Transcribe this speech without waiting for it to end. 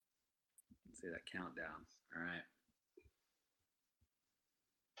See that countdown. All right.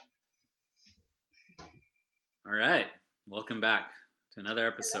 All right. Welcome back to another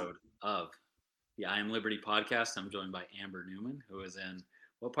Hello. episode of the I Am Liberty podcast. I'm joined by Amber Neumann, who is in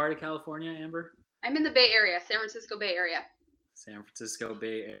what part of California, Amber? I'm in the Bay Area, San Francisco Bay Area. San Francisco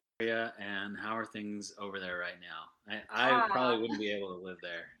Bay Area. And how are things over there right now? I Ah, probably wouldn't be able to live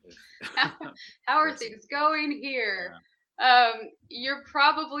there if how are personally. things going here? Yeah. You're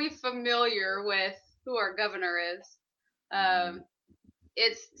probably familiar with who our governor is. Mhm. Um,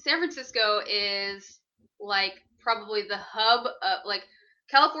 it's San Francisco is like probably the hub of like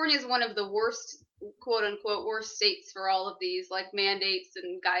California is one of the worst quote unquote worst states for all of these like mandates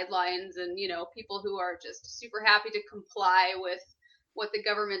and guidelines and people who are just super happy to comply with what the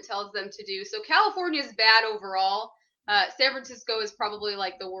government tells them to do. So California is bad overall. San Francisco is probably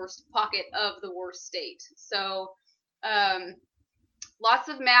like the worst pocket of the worst state. So um, lots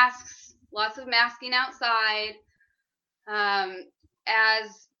of masks, lots of masking outside. Um,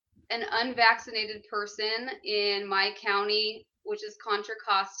 as an unvaccinated person in my county, which is Contra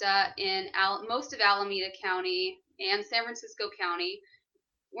Costa, in most of Alameda County and San Francisco County,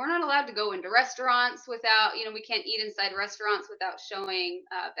 we're not allowed to go into restaurants without, we can't eat inside restaurants without showing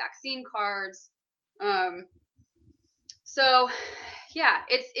vaccine cards. Um, so, yeah,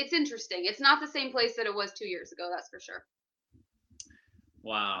 it's interesting. It's not the same place that it was 2 years ago, that's for sure.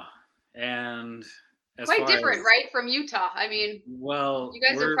 Wow. And as Quite far different, as, right, from Utah. I mean, well, you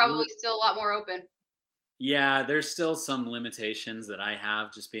guys are probably still a lot more open. yeah, there's still some limitations that I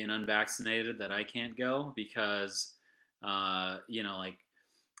have just being unvaccinated that I can't go because, like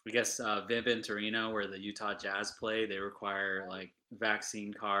I guess Viv and Torino, where the Utah Jazz play, they require like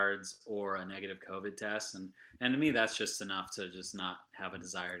vaccine cards or a negative COVID test, and to me that's just enough to just not have a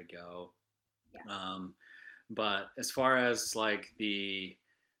desire to go. Yes. Um, but as far as like the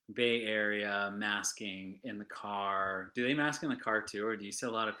Bay Area masking in the car, do they mask in the car too, or do you see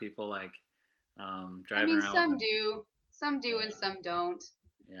a lot of people like I driving mean, around with some do, and yeah, some don't.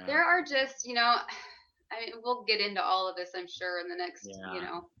 yeah, There are just, I mean, we'll get into all of this, I'm sure, in the next,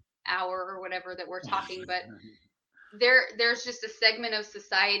 yeah. hour or whatever that we're talking. But there's just a segment of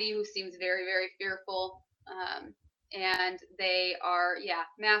society who seems very, very fearful, and they are, yeah,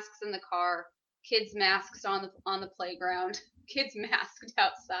 masks in the car, kids masks on the playground, kids masked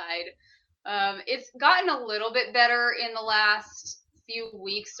outside. It's gotten a little bit better in the last few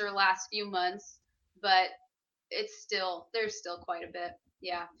weeks or last few months, but there's still quite a bit.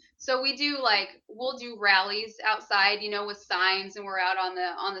 Yeah. So we'll do rallies outside, with signs, and we're out on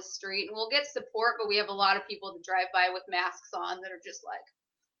the street, and we'll get support, but we have a lot of people that drive by with masks on that are just like,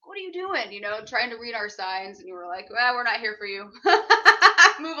 what are you doing? Trying to read our signs, and we're like, well, we're not here for you.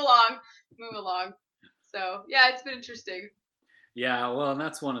 Move along. Move along. So yeah, it's been interesting. Yeah, well, and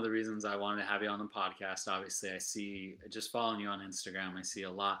that's one of the reasons I wanted to have you on the podcast. Obviously, I see just following you on Instagram, I see a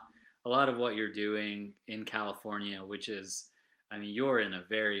lot of what you're doing in California, which is, I mean, you're in a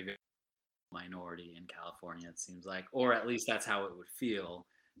very, very minority in California, it seems like, or Yeah. at least that's how it would feel,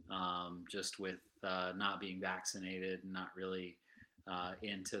 just with not being vaccinated, not really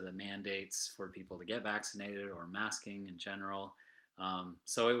into the mandates for people to get vaccinated or masking in general.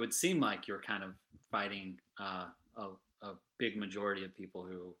 So it would seem like you're kind of fighting a big majority of people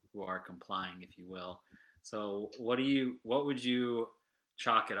who are complying, if you will. So what would you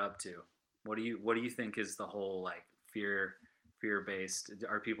chalk it up to? What do you think is the whole like fear based?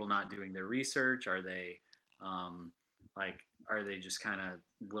 Are people not doing their research? Are they um, like are they just kind of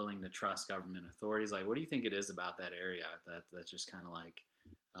willing to trust government authorities? Like, what do you think it is about that area that's just kind of like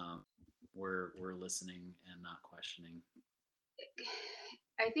um, we're listening and not questioning?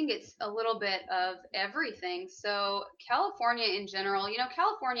 I think it's a little bit of everything. So, California in general,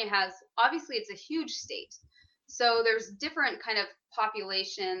 California has obviously it's a huge state. So, there's different kind of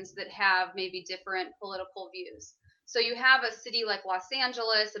populations that have maybe different political views. So, you have a city like Los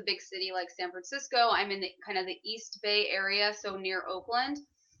Angeles, a big city like San Francisco. I'm in the kind of the East Bay area, so near Oakland.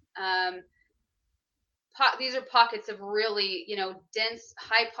 Um, these are pockets of really, dense,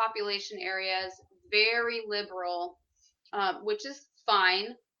 high population areas, very liberal, which is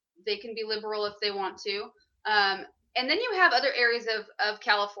fine. They can be liberal if they want to. And then you have other areas of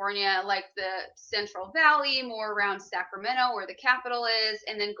California, like the Central Valley, more around Sacramento, where the capital is,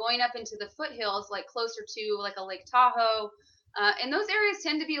 and then going up into the foothills, like closer to like a Lake Tahoe. And those areas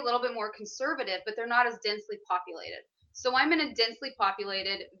tend to be a little bit more conservative, but they're not as densely populated. So I'm in a densely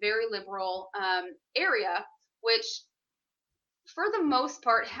populated, very liberal area, which for the most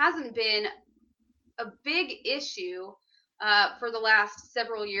part hasn't been a big issue for the last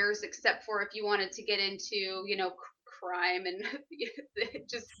several years, except for if you wanted to get into, crime and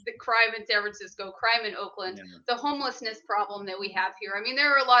just the crime in San Francisco, crime in Oakland, Yeah. the homelessness problem that we have here. I mean,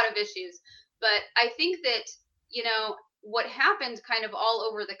 there are a lot of issues, but I think that, you know, what happened kind of all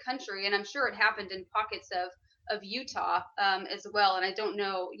over the country, and I'm sure it happened in pockets of Utah as well. And I don't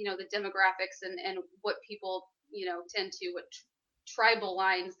know, you know, the demographics and what people, you know, tend to, what tribal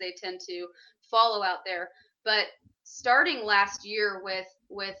lines they tend to follow out there. But starting last year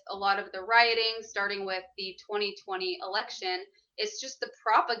with a lot of the rioting, starting with the 2020 election, it's just the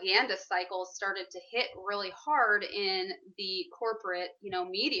propaganda cycle started to hit really hard in the corporate, you know,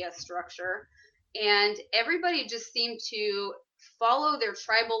 media structure, and everybody just seemed to follow their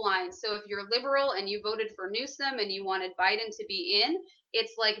tribal lines. So if you're liberal and you voted for Newsom and you wanted Biden to be in,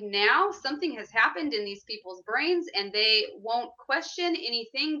 it's like now something has happened in these people's brains and they won't question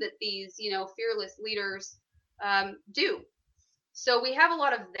anything that these, you know, fearless leaders do. So we have a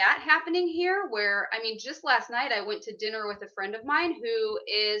lot of that happening here where, I mean, just last night I went to dinner with a friend of mine who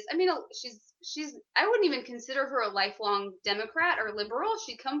is, I mean, she's I wouldn't even consider her a lifelong Democrat or liberal.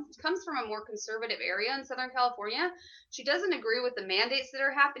 She comes from a more conservative area in Southern California. She doesn't agree with the mandates that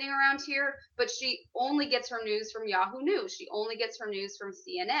are happening around here, but she only gets her news from Yahoo News. She only gets her news from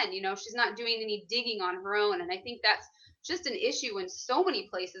CNN. You know, she's not doing any digging on her own, and I think that's just an issue in so many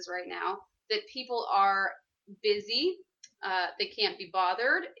places right now, that people are busy, they can't be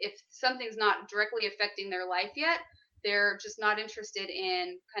bothered. If something's not directly affecting their life yet, they're just not interested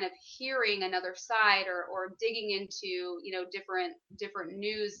in kind of hearing another side, or digging into, you know, different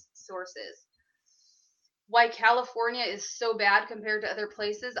news sources. Why California is so bad compared to other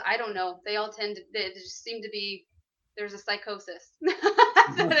places, I don't know. They all tend to, they just seem to be, there's a psychosis.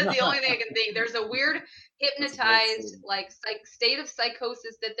 That is the only thing I can think. There's a weird That's a great hypnotized statement. like state of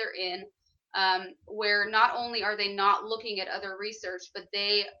psychosis that they're in, where not only are they not looking at other research, but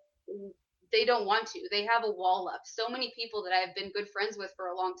they don't want to. They have a wall up. So many people that I've been good friends with for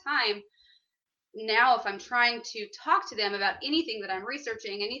a long time, now if I'm trying to talk to them about anything that I'm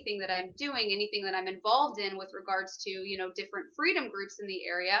researching, anything that I'm doing, anything that I'm involved in with regards to, you know, different freedom groups in the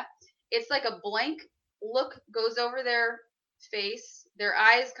area, it's like a blank look goes over their face. Their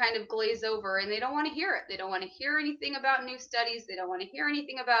eyes kind of glaze over and they don't want to hear it. They don't want to hear anything about new studies. They don't want to hear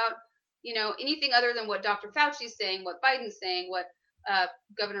anything about, you know, anything other than what Dr. Fauci's saying, what Biden's saying, what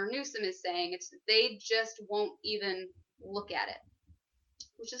Governor Newsom is saying. It's, they just won't even look at it,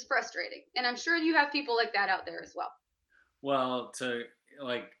 which is frustrating. And I'm sure you have people like that out there as well. Well, to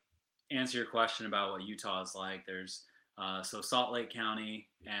like answer your question about what Utah is like, there's so Salt Lake County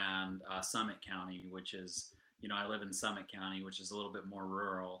and Summit County, which is, you know, I live in Summit County, which is a little bit more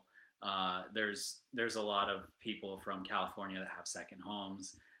rural. There's a lot of people from California that have second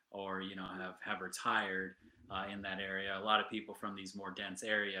homes, or you know, have retired in that area. A lot of people from these more dense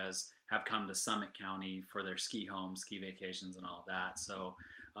areas have come to Summit County for their ski homes, ski vacations, and all of that. So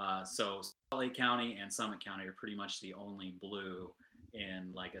Salt Lake County and Summit County are pretty much the only blue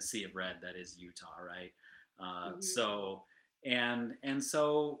in like a sea of red that is Utah, right? Mm-hmm. So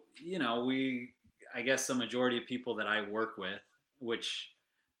you know, I guess the majority of people that I work with, which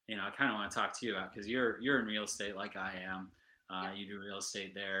you know I kind of want to talk to you about because you're in real estate like I am. Yep. You do real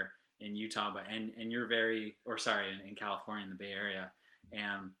estate there in Utah, but and you're very, or sorry, in California in the Bay Area,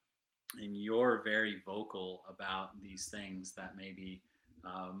 and and you're very vocal about these things that maybe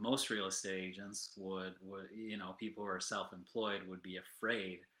most real estate agents would, you know, people who are self-employed would be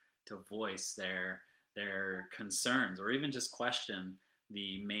afraid to voice their concerns or even just question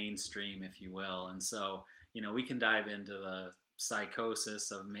the mainstream, if you will. And so, you know, we can dive into the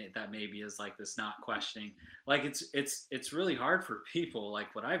psychosis of that maybe is like this not questioning. Like it's really hard for people.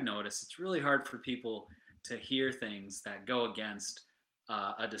 Like what I've noticed, it's really hard for people to hear things that go against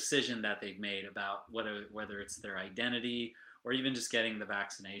a decision that they've made about whether it's their identity or even just getting the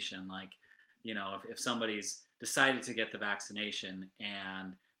vaccination. Like, you know, if somebody's decided to get the vaccination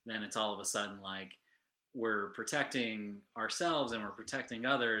and then it's all of a sudden like we're protecting ourselves and we're protecting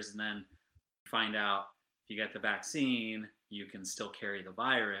others, and then find out if you get the vaccine, you can still carry the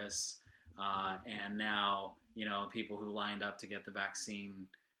virus. And now, you know, people who lined up to get the vaccine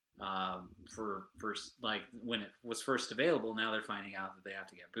for first, like when it was first available, now they're finding out that they have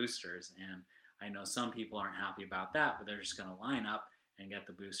to get boosters. And I know some people aren't happy about that, but they're just going to line up and get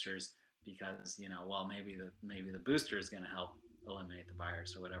the boosters because, you know, well, maybe the booster is going to help eliminate the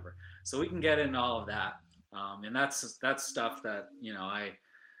virus or whatever. So we can get into all of that, and that's stuff that, you know,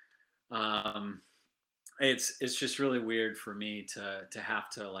 um, it's just really weird for me to have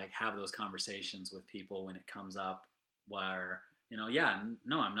to like have those conversations with people when it comes up where, you know, yeah,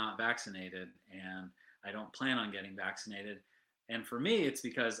 no, I'm not vaccinated and I don't plan on getting vaccinated. And for me, it's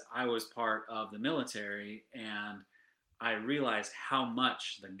because I was part of the military and I realized how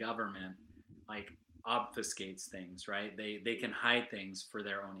much the government like obfuscates things, right? They can hide things for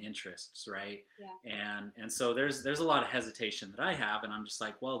their own interests, right? Yeah. And so there's a lot of hesitation that I have, and I'm just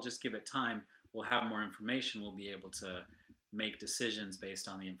like, well, just give it time. We'll have more information. We'll be able to make decisions based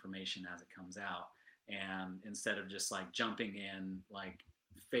on the information as it comes out, and instead of just like jumping in like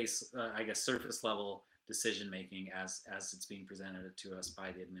I guess surface level decision making as it's being presented to us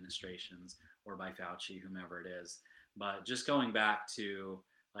by the administrations or by Fauci, whomever it is. But just going back to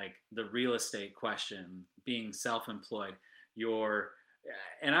like the real estate question, being self-employed, you're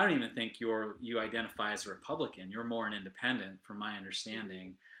and I don't even think you identify as a Republican. You're more an independent, from my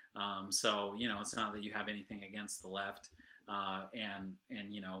understanding. So it's not that you have anything against the left, and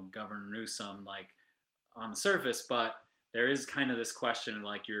Governor Newsom like on the surface, but there is kind of this question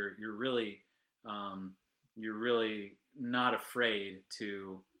like um, you're really not afraid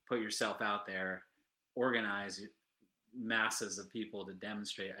to put yourself out there, organize masses of people to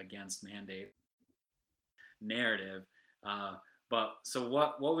demonstrate against mandate narrative. Uh, but so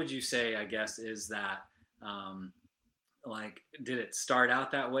what would you say? I guess is that um, like did it start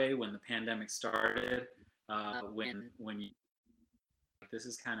out that way when the pandemic started? When you this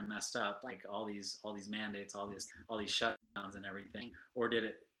is kind of messed up, like all these mandates, all these shutdowns and everything, or did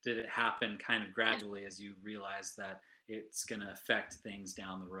it happen kind of gradually as you realized that it's going to affect things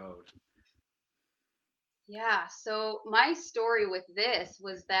down the road? Yeah, so my story with this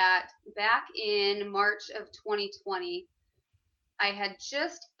was that back in March of 2020, I had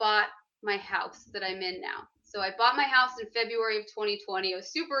just bought my house that I'm in now. So I bought my house in February of 2020. I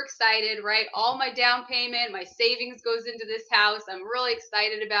was super excited, right? All my down payment, my savings goes into this house. I'm really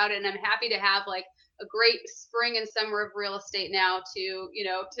excited about it, and I'm happy to have like a great spring and summer of real estate now to,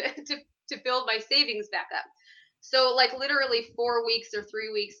 to build my savings back up. So like literally 4 weeks or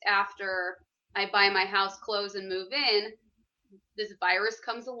 3 weeks after I buy my house, close and move in, this virus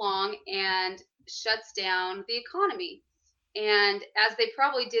comes along and shuts down the economy. And as they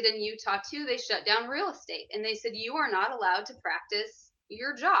probably did in Utah too, they shut down real estate and they said, you are not allowed to practice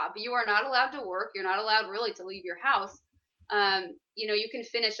your job. You are not allowed to work. You're not allowed really to leave your house. You can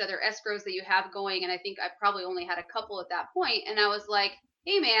finish other escrows that you have going. And I think I probably only had a couple at that point. And I was like,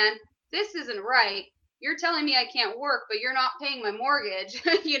 hey, man, this isn't right. You're telling me I can't work, but you're not paying my mortgage,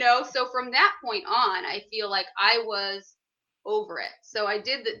 So from that point on, I feel like I was over it. So I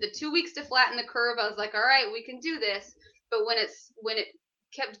did the 2 weeks to flatten the curve. I was like, all right, we can do this. But when it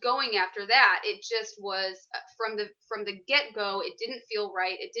kept going after that, it just was from the get go. It didn't feel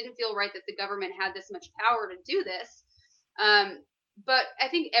right. It didn't feel right that the government had this much power to do this. But I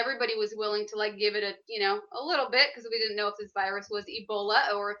think everybody was willing to like give it a little bit because we didn't know if this virus was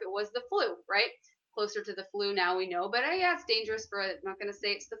Ebola or if it was the flu, right? Closer to the flu now we know, but yeah, it's dangerous for it. I'm not going to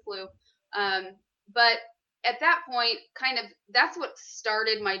say it's the flu. But at that point, kind of that's what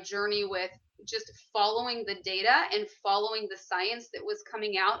started my journey with just following the data and following the science that was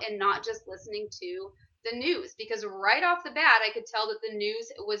coming out and not just listening to the news, because right off the bat I could tell that the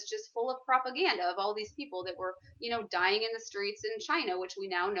news was just full of propaganda of all these people that were dying in the streets in China, which we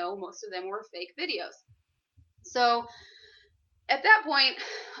now know most of them were fake videos. So at that point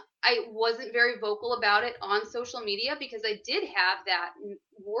I wasn't very vocal about it on social media because I did have that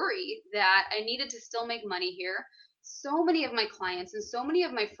worry that I needed to still make money here. So many of my clients and so many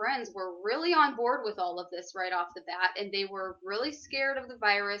of my friends were really on board with all of this right off the bat, and they were really scared of the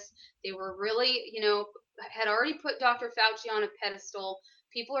virus. They were really, had already put Dr. Fauci on a pedestal.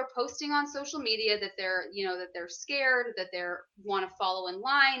 People are posting on social media that they're scared, that they want to follow in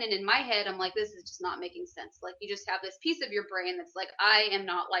line. And in my head, I'm like, this is just not making sense. Like, you just have this piece of your brain that's like, I am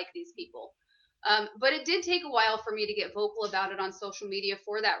not like these people. But it did take a while for me to get vocal about it on social media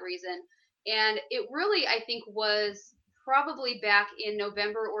for that reason. And it really, I think, was probably back in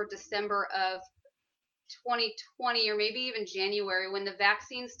November or December of 2020, or maybe even January, when the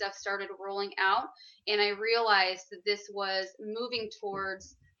vaccine stuff started rolling out. And I realized that this was moving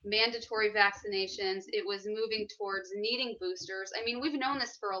towards mandatory vaccinations. It was moving towards needing boosters. I mean, we've known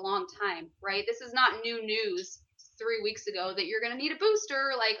this for a long time, right? This is not new news 3 weeks ago that you're going to need a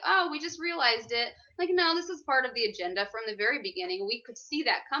booster. Like, oh, we just realized it. Like, no, this is part of the agenda from the very beginning. We could see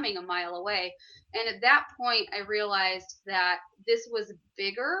that coming a mile away. And at that point, I realized that this was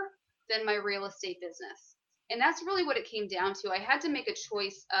bigger than my real estate business. And that's really what it came down to. I had to make a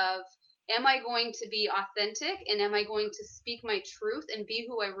choice of, am I going to be authentic and am I going to speak my truth and be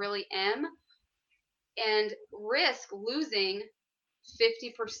who I really am and risk losing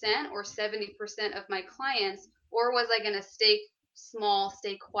 50% or 70% of my clients? Or was I going to stay small,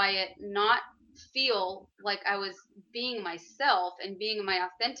 stay quiet, not feel like I was being myself and being my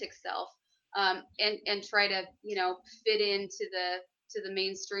authentic self? and try to, fit into the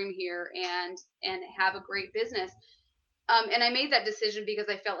mainstream here and have a great business. And I made that decision because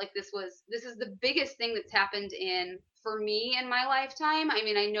I felt like this is the biggest thing that's happened in for me in my lifetime. I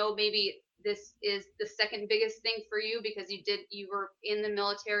mean, I know maybe this is the second biggest thing for you because you were in the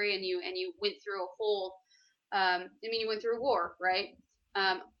military and you went through a whole I mean, you went through a war, right?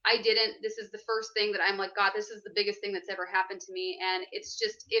 I didn't. This is the first thing that I'm like, God, this is the biggest thing that's ever happened to me. And it's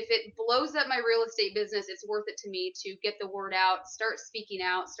just, if it blows up my real estate business, it's worth it to me to get the word out, start speaking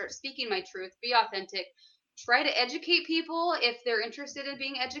my truth, be authentic, try to educate people if they're interested in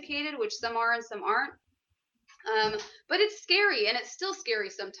being educated, which some are and some aren't. Um, but it's scary, and it's still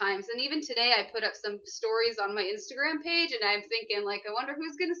scary sometimes. And even today, I put up some stories on my Instagram page, and I'm thinking, like, I wonder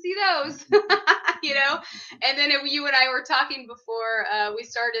who's going to see those, you know? And then you and I were talking before we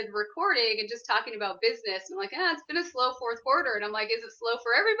started recording and just talking about business. And I'm like, it's been a slow fourth quarter. And I'm like, is it slow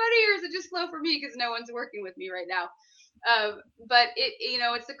for everybody, or is it just slow for me because no one's working with me right now? But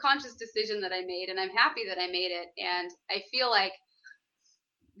it's a conscious decision that I made, and I'm happy that I made it. And I feel like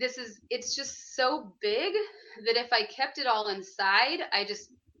it's just so big that if I kept it all inside, I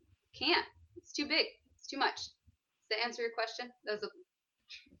just can't. It's too big. It's too much. Does that answer your question?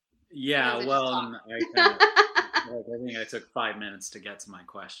 Yeah, Sometimes I just well, talk. and I kind of, like, I think I took 5 minutes to get to my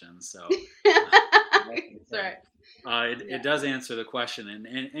question, so that's Sorry. okay. It Yeah. does answer the question,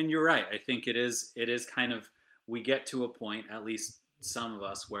 and you're right. I think it is kind of, we get to a point, at least some of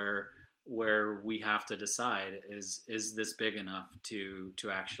us, where we have to decide, is this big enough to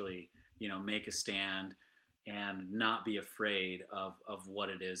actually, make a stand and not be afraid of what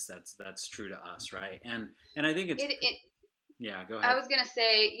it is that's true to us, right? And I think it's, It yeah, go I ahead. was gonna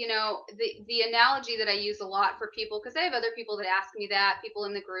say, the analogy that I use a lot for people, because I have other people that ask me that, people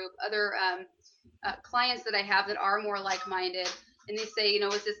in the group, other clients that I have that are more like-minded, and they say,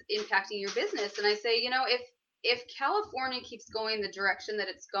 is this impacting your business? And I say, if California keeps going the direction that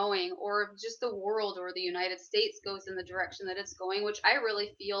it's going, or just the world or the United States goes in the direction that it's going, which I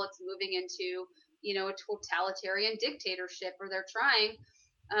really feel it's moving into, a totalitarian dictatorship, or they're trying.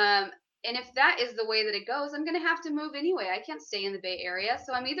 And if that is the way that it goes, I'm going to have to move anyway. I can't stay in the Bay Area.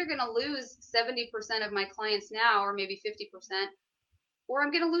 So I'm either going to lose 70% of my clients now, or maybe 50%, or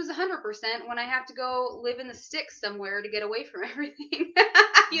I'm going to lose 100% when I have to go live in the sticks somewhere to get away from everything.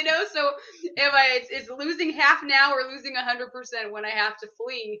 So it's losing half now or losing 100% when I have to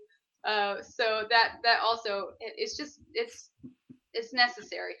flee. So that also, it's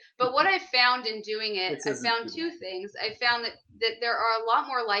necessary. But what I found in doing it, This I isn't found too two bad. things. I found that there are a lot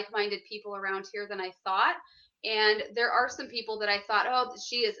more like-minded people around here than I thought. And there are some people that I thought, oh,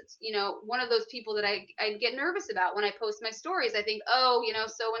 she is, one of those people that I get nervous about when I post my stories. I think, oh,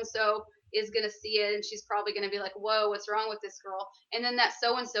 so and so is going to see it, and she's probably going to be like, whoa, what's wrong with this girl? And then that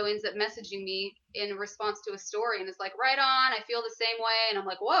so and so ends up messaging me in response to a story, and it's like, right on, I feel the same way. And I'm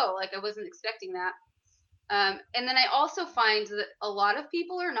like, whoa, like I wasn't expecting that. And then I also find that a lot of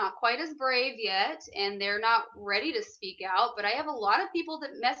people are not quite as brave yet, and they're not ready to speak out. But I have a lot of people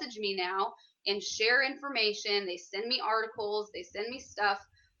that message me now and share information. They send me articles, they send me stuff,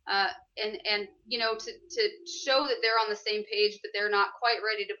 and to show that they're on the same page, but they're not quite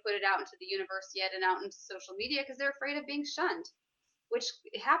ready to put it out into the universe yet and out into social media because they're afraid of being shunned, which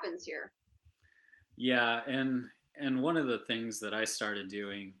happens here. Yeah, and one of the things that I started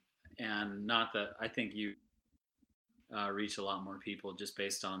doing, and not that I think you reach a lot more people just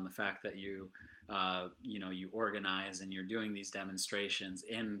based on the fact that you organize and you're doing these demonstrations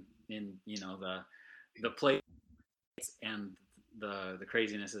in the place, and the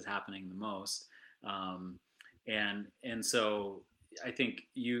craziness is happening the most, um, and so I think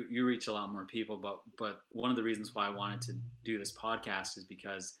you reach a lot more people. But one of the reasons why I wanted to do this podcast is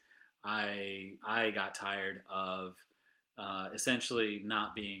because I got tired of essentially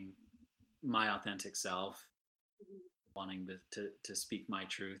not being my authentic self, wanting to speak my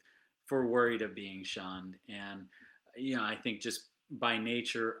truth, for worried of being shunned. And I think just by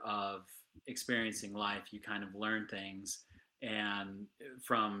nature of experiencing life, you kind of learn things, and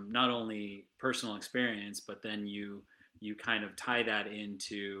from not only personal experience, but then you kind of tie that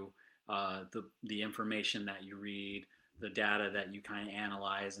into the information that you read, the data that you kind of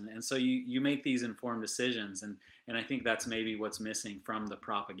analyze, and so you make these informed decisions. And I think that's maybe what's missing from the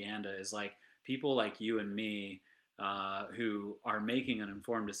propaganda, is like people like you and me, who are making an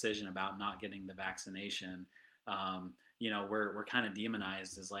informed decision about not getting the vaccination. We're kind of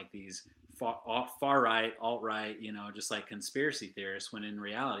demonized as like these far right, alt right, just like conspiracy theorists. When in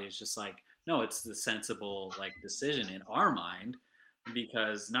reality, it's just like, no, it's the sensible like decision in our mind,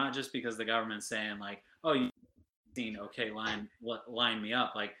 because not just because the government's saying like, oh, you seen, okay, line me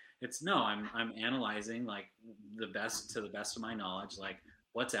up. Like, It's no, I'm analyzing like the best to the best of my knowledge, like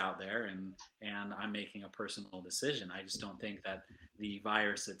what's out there, and I'm making a personal decision. I just don't think that the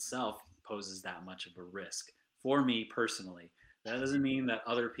virus itself poses that much of a risk for me personally. That doesn't mean that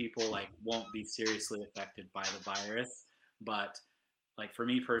other people like won't be seriously affected by the virus, but like for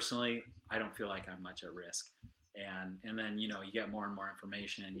me personally, I don't feel like I'm much at risk. And then you get more and more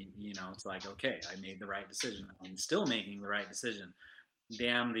information, and it's like, okay, I made the right decision. I'm still making the right decision.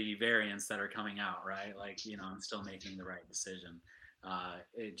 Damn the variants that are coming out, right? Like I'm still making the right decision.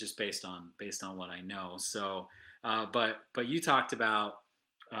 Just based on what I know. So, but you talked about,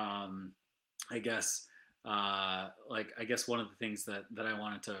 um, I guess, I guess one of the things that I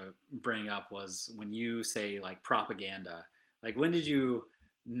wanted to bring up was when you say like propaganda. Like, when did you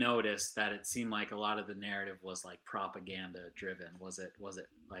notice that it seemed like a lot of the narrative was like propaganda driven? Was it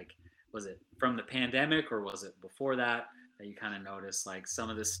from the pandemic, or was it before that you kind of notice like some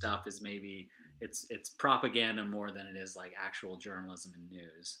of this stuff is maybe it's propaganda more than it is like actual journalism and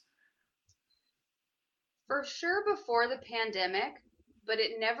news? For sure before the pandemic, but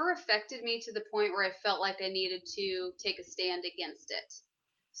it never affected me to the point where I felt like I needed to take a stand against it.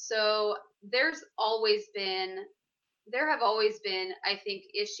 So there have always been, I think,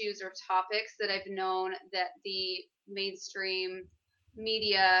 issues or topics that I've known that the mainstream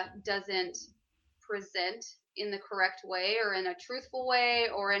media doesn't present in the correct way or in a truthful way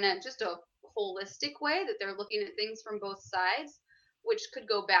or in just a holistic way, that they're looking at things from both sides, which could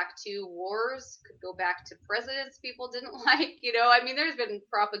go back to wars, could go back to presidents people didn't like. I mean, there's been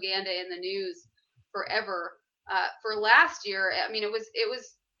propaganda in the news forever. For last year, I mean, it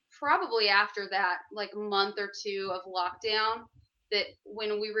was probably after that like month or two of lockdown that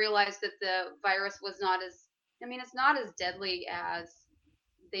when we realized that the virus was not as, I mean, it's not as deadly as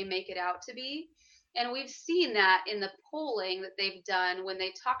they make it out to be. And we've seen that in the polling that they've done when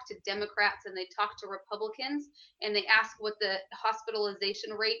they talk to Democrats and they talk to Republicans and they ask what the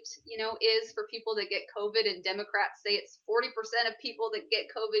hospitalization rate, is for people that get COVID. And Democrats say it's 40% of people that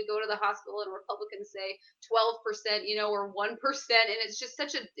get COVID go to the hospital, and Republicans say 12%, or 1%. And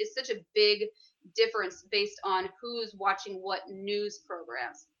it's such a big difference based on who's watching what news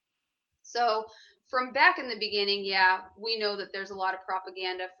programs. So from back in the beginning, yeah, we know that there's a lot of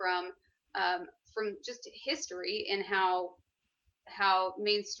propaganda from just history and how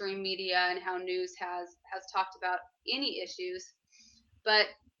mainstream media and how news has talked about any issues. But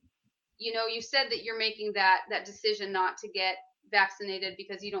you said that you're making that decision not to get vaccinated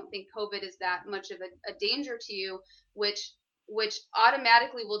because you don't think COVID is that much of a danger to you, which which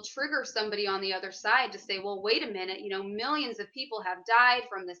automatically will trigger somebody on the other side to say, well, wait a minute, millions of people have died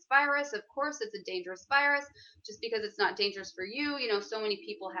from this virus. Of course, it's a dangerous virus. Just because it's not dangerous for you, so many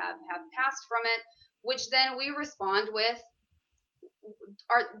people have passed from it. Which then we respond with,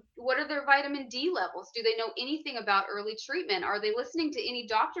 what are their vitamin D levels? Do they know anything about early treatment? Are they listening to any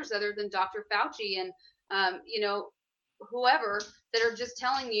doctors other than Dr. Fauci and whoever, that are just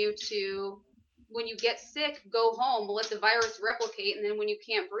telling you to, when you get sick, go home, let the virus replicate, and then when you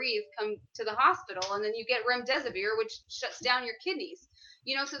can't breathe, come to the hospital, and then you get remdesivir, which shuts down your kidneys.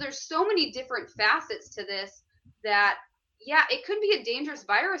 So there's so many different facets to this that, yeah, it could be a dangerous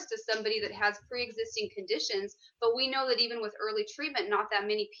virus to somebody that has pre-existing conditions, but we know that even with early treatment, not as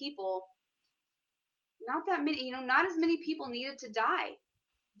many people needed to die.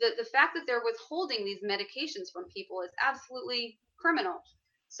 The fact that they're withholding these medications from people is absolutely criminal.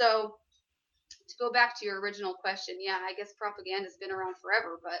 So to go back to your original question, yeah, I guess propaganda's been around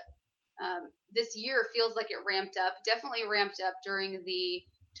forever, but this year feels like it ramped up. Definitely ramped up during the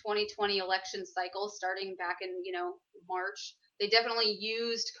 2020 election cycle, starting back in March. They definitely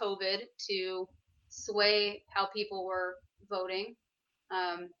used COVID to sway how people were voting.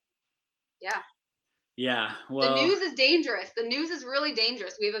 Um, yeah, Yeah, the well, news is dangerous. The news is really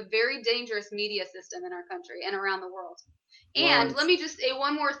dangerous. We have a very dangerous media system in our country and around the world. well, And let me just say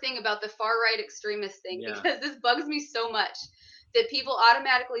one more thing about the far right extremist thing, yeah, because this bugs me so much that people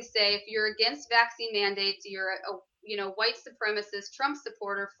automatically say if you're against vaccine mandates, you're a white supremacist, Trump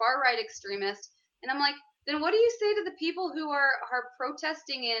supporter, far right extremist. And I'm like, then what do you say to the people who are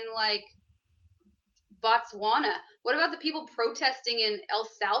protesting in like Botswana? What about the people protesting in El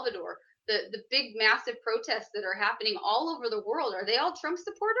Salvador? The big massive protests that are happening all over the world, are they all Trump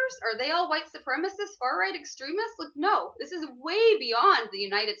supporters? Are they all white supremacists, far right extremists? Look, no, this is way beyond the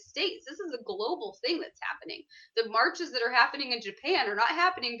United States. This is a global thing that's happening. The marches that are happening in Japan are not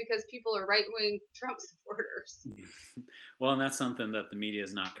happening because people are right wing Trump supporters. well, and that's something that the media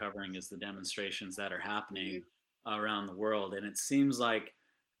is not covering, is the demonstrations that are happening Mm-hmm. around the world. And it seems like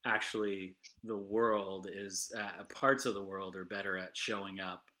actually the world is parts of the world are better at showing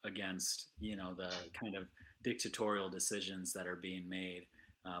up against, the kind of dictatorial decisions that are being made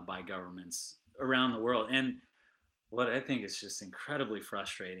by governments around the world. And what I think is just incredibly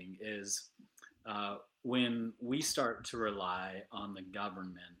frustrating is when we start to rely on the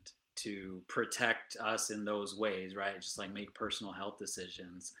government to protect us in those ways, right? Just like make personal health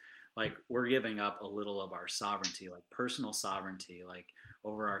decisions, like we're giving up a little of our sovereignty, like personal sovereignty, like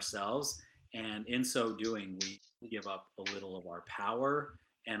over ourselves. And in so doing, we give up a little of our power,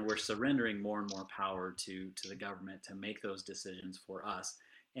 and we're surrendering more and more power to the government to make those decisions for us.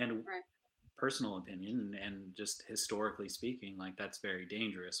 And Right. personal opinion and just historically speaking, like that's very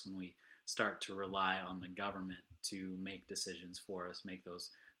dangerous when we start to rely on the government to make decisions for us, make those.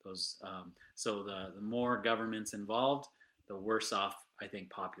 So the more governments involved, the worse off I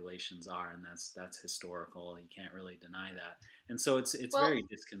think populations are, and that's historical. You can't really deny that, and so it's Well, very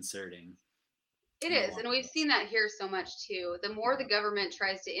disconcerting it in a is, lot and of we've ways. seen that here so much too. The more the Yeah, government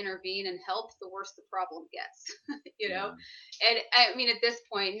tries to intervene and help, the worse the problem gets, you know? yeah, And I mean, at this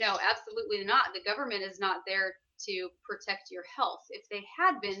point, no, absolutely not. The government is not there to protect your health. If they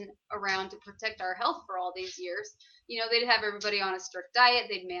had been around to protect our health for all these years, they'd have everybody on a strict diet,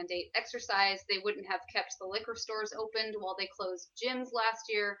 they'd mandate exercise, they wouldn't have kept the liquor stores opened while they closed gyms last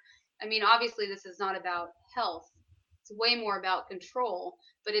year. I mean, obviously, this is not about health. It's way more about control,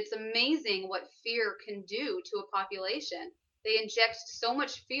 but it's amazing what fear can do to a population. They inject so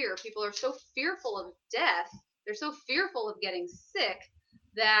much fear. People are so fearful of death, they're so fearful of getting sick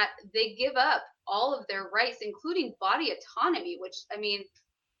that they give up all of their rights, including body autonomy, which, I mean,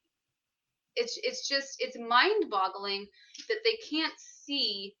 it's mind-boggling that they can't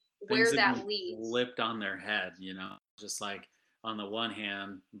see things where have that been leads. flipped on their head, just like on the one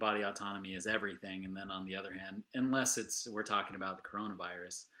hand, body autonomy is everything, and then on the other hand, unless it's we're talking about the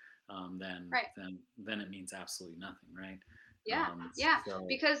coronavirus, then Right. then it means absolutely nothing, right? Yeah, Um, yeah, so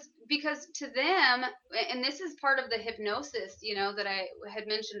because to them, and this is part of the hypnosis, that I had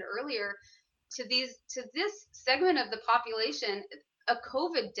mentioned earlier, to this segment of the population, a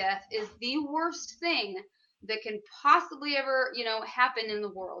COVID death is the worst thing that can possibly ever, happen in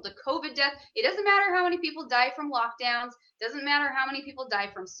the world. A COVID death, it doesn't matter how many people die from lockdowns, doesn't matter how many people die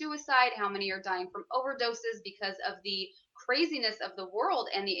from suicide, how many are dying from overdoses because of the craziness of the world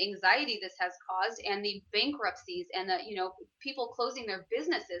and the anxiety this has caused and the bankruptcies and the people closing their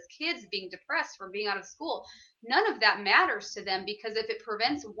businesses, kids being depressed from being out of school. None of that matters to them because if it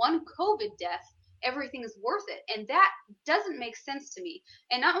prevents one COVID death, everything is worth it. And that doesn't make sense to me.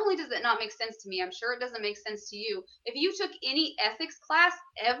 And not only does it not make sense to me, I'm sure it doesn't make sense to you. If you took any ethics class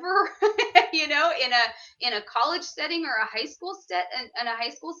ever, in a college setting or a high school in a high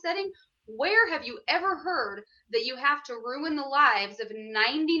school setting, where have you ever heard that you have to ruin the lives of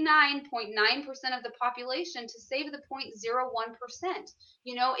 99.9% of the population to save the 0.01%?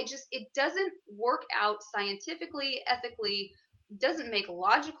 It doesn't work out scientifically, ethically, doesn't make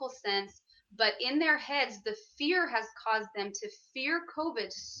logical sense. But in their heads, the fear has caused them to fear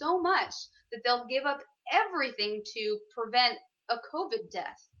COVID so much that they'll give up everything to prevent a COVID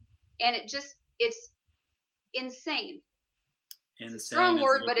death. And it's insane. It's a insane strong is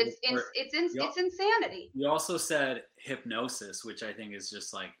word, but you it's insanity. you also said hypnosis, which I think is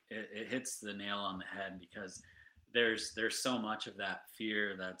just like it hits the nail on the head because there's so much of that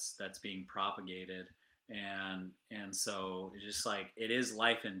fear that's being propagated, and so it's just like it is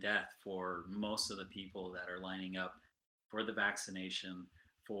life and death for most of the people that are lining up for the vaccination,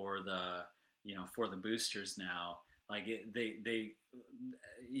 for the boosters now. Like they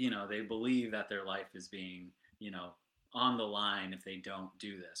believe that their life is being you know on the line if they don't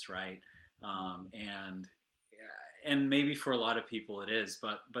do this, right? And maybe for a lot of people it is,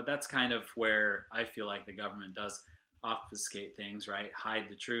 but that's kind of where I feel like the government does obfuscate things, right? Hide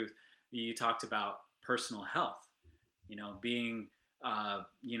the truth. You talked about personal health, being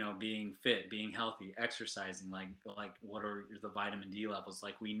being fit, being healthy, exercising, like what are the vitamin D levels?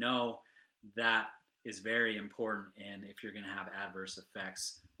 Like we know that is very important, and if you're going to have adverse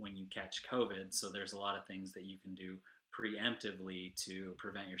effects when you catch COVID, so there's a lot of things that you can do preemptively to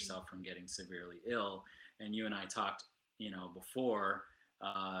prevent yourself from getting severely ill. And you and I talked, before,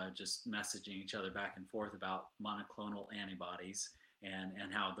 just messaging each other back and forth about monoclonal antibodies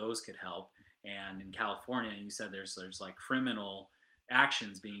and how those could help. And in California, you said there's like criminal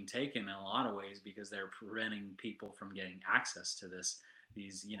actions being taken in a lot of ways because they're preventing people from getting access to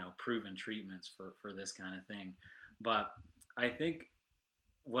these proven treatments for this kind of thing. But I think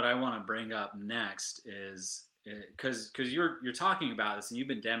what I want to bring up next is because you're talking about this and you've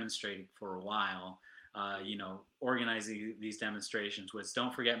been demonstrating for a while, organizing these demonstrations. Which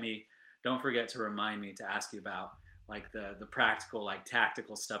don't forget to remind me to ask you about like the practical, like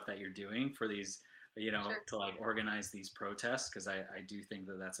tactical stuff that you're doing for these, Sure. to like organize these protests, because I do think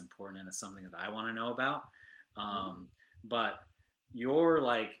that that's important and it's something that I want to know about. Mhm. But you're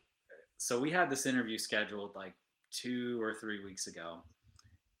like, so we had this interview scheduled like 2 or 3 weeks ago,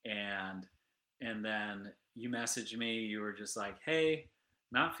 and then you messaged me. You were just like, "Hey,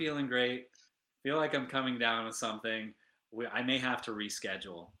 not feeling great. Feel like I'm coming down with something. I may have to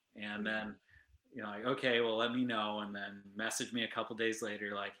reschedule." And Mhm. then, like, okay, well, let me know. And then message me a couple days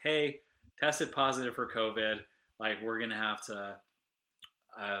later, like, "Hey, tested positive for COVID. Like, we're gonna have to,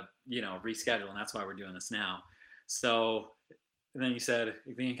 reschedule, and that's why we're doing this now." So and then you said,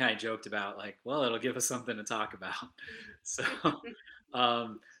 then you kind of joked about like, well, it'll give us something to talk about. So,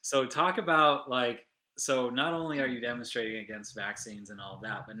 so talk about like, so not only are you demonstrating against vaccines and all of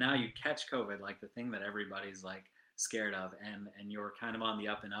that, but now you catch COVID, like the thing that everybody's like scared of, and you're kind of on the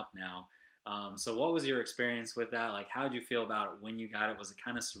up and up now. So what was your experience with that? Like, how did you feel about it when you got it? Was it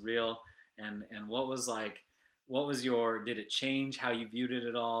kind of surreal? And what was like, what was your, did it change how you viewed it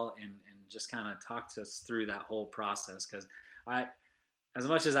at all? And just kind of talk to us through that whole process, because I, as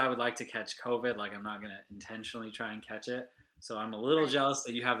much as I would like to catch COVID, like I'm not going to intentionally try and catch it. So I'm a little Right. jealous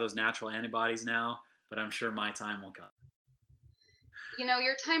that you have those natural antibodies now, but I'm sure my time will come.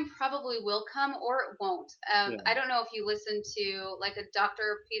 Your time probably will come or it won't. Yeah. I don't know if you listen to like a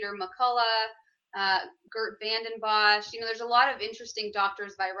Dr. Peter McCullough, Gert Vanden Bosch. There's a lot of interesting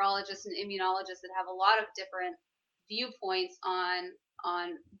doctors, virologists, and immunologists that have a lot of different viewpoints on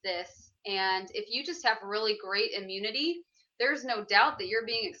this. And if you just have really great immunity, there's no doubt that you're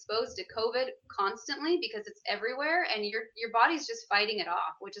being exposed to COVID constantly because it's everywhere, and your body's just fighting it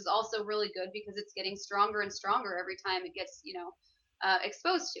off, which is also really good because it's getting stronger and stronger every time it gets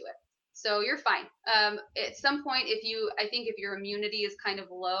exposed to it. So you're fine. At some point, I think if your immunity is kind of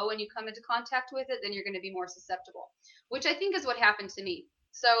low and you come into contact with it, then you're going to be more susceptible, which I think is what happened to me.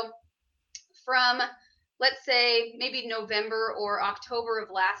 So from, let's say, maybe November or October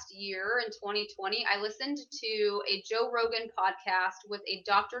of last year in 2020, I listened to a Joe Rogan podcast with a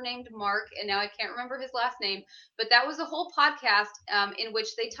doctor named Mark, and now I can't remember his last name, but that was a whole podcast in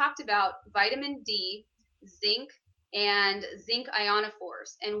which they talked about vitamin D, zinc, and zinc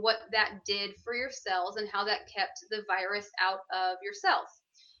ionophores and what that did for your cells and how that kept the virus out of your cells.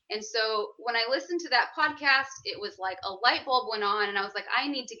 And so when I listened to that podcast, it was like a light bulb went on, and I was like, I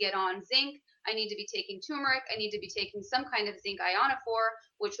need to get on zinc. I need to be taking turmeric. I need to be taking some kind of zinc ionophore,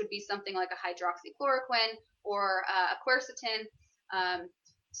 which would be something like a hydroxychloroquine or a quercetin.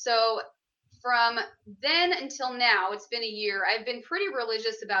 So from then until now, it's been a year. I've been pretty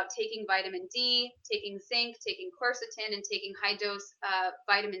religious about taking vitamin D, taking zinc, taking quercetin, and taking high dose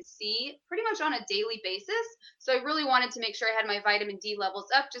vitamin C pretty much on a daily basis. So I really wanted to make sure I had my vitamin D levels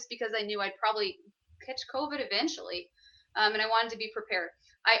up just because I knew I'd probably catch COVID eventually. And I wanted to be prepared.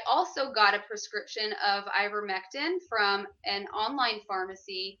 I also got a prescription of ivermectin from an online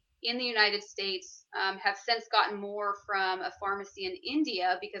pharmacy in the United States, have since gotten more from a pharmacy in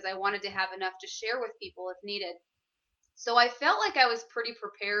India because I wanted to have enough to share with people if needed. So I felt like I was pretty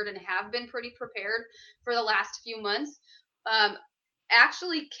prepared and have been pretty prepared for the last few months. Um,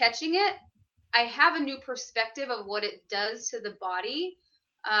 Actually catching it, I have a new perspective of what it does to the body.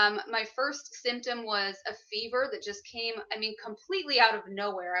 My first symptom was a fever that just came, I mean, completely out of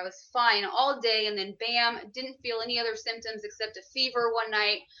nowhere. I was fine all day, and then bam, didn't feel any other symptoms except a fever one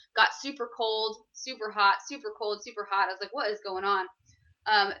night, got super cold, super hot, super cold, super hot. I was like, what is going on?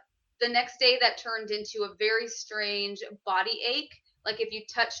 Um, the next day, that turned into a very strange body ache. Like if you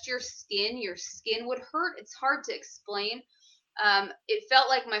touched your skin would hurt. It's hard to explain. It felt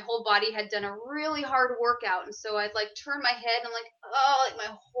like my whole body had done a really hard workout. And so I'd like turn my head and I'm like, oh, like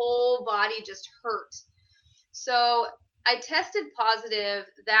my whole body just hurt. So I tested positive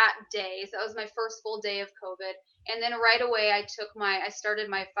that day. So that was my first full day of COVID. And then right away I started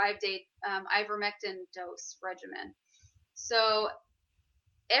my 5-day ivermectin dose regimen. So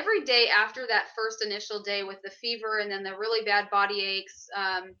every day after that first initial day with the fever and then the really bad body aches,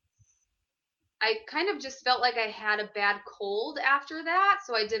 I kind of just felt like I had a bad cold after that.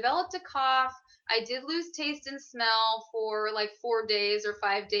 So I developed a cough. I did lose taste and smell for like 4 days or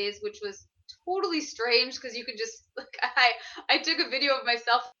 5 days, which was totally strange because you could just like I took a video of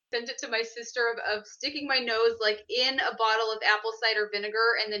myself, sent it to my sister of sticking my nose like in a bottle of apple cider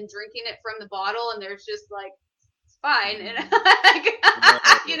vinegar and then drinking it from the bottle, and there's just like fine and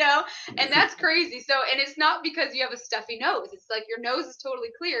you Whoa. know and that's crazy. So, and it's not because you have a stuffy nose, it's like your nose is totally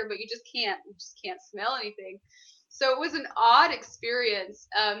clear but you just can't smell anything. So it was an odd experience,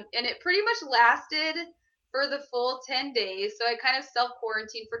 and it pretty much lasted for the full 10 days. So I kind of self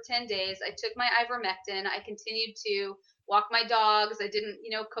quarantined for 10 days. I took my ivermectin. I continued to walk my dogs. I didn't,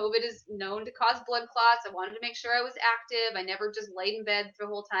 COVID is known to cause blood clots. I wanted to make sure I was active. I never just laid in bed for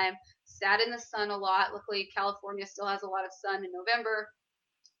the whole time. Sat in the sun a lot. Luckily, California still has a lot of sun in November.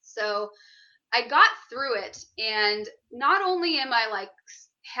 So I got through it. And not only am I like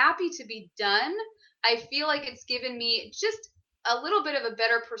happy to be done, I feel like it's given me just a little bit of a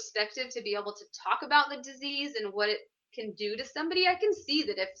better perspective to be able to talk about the disease and what it can do to somebody. I can see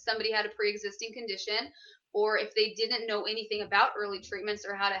that if somebody had a pre-existing condition, or if they didn't know anything about early treatments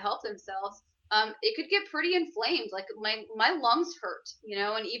or how to help themselves, it could get pretty inflamed. Like my lungs hurt,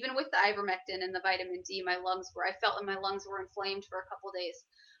 and even with the ivermectin and the vitamin D, I felt my lungs were inflamed for a couple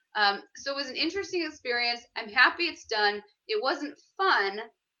days. So it was an interesting experience. I'm happy it's done. It wasn't fun,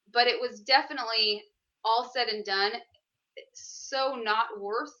 but it was definitely all said and done. It's so not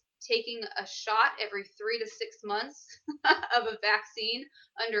worth taking a shot every 3 to 6 months of a vaccine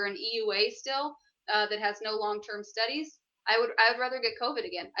under an EUA still, that has no long-term studies. I would rather get COVID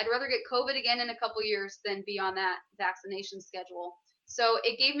again. I'd rather get COVID again in a couple years than be on that vaccination schedule. So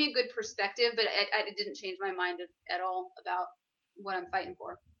it gave me a good perspective, but it didn't change my mind at all about what I'm fighting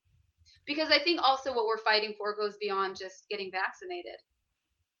for. Because I think also what we're fighting for goes beyond just getting vaccinated.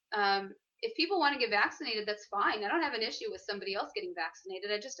 If people want to get vaccinated, that's fine. I don't have an issue with somebody else getting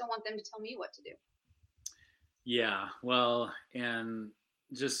vaccinated. I just don't want them to tell me what to do. Yeah, well, and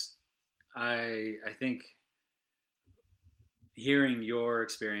just I think hearing your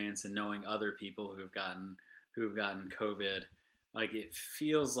experience and knowing other people who've gotten COVID, like it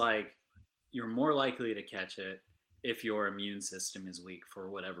feels like you're more likely to catch it if your immune system is weak for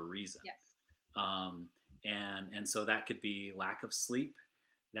whatever reason. Yes. Um, and so that could be lack of sleep.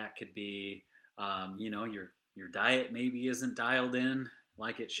 That could be, your diet maybe isn't dialed in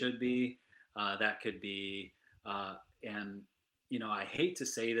like it should be. That could be, and I hate to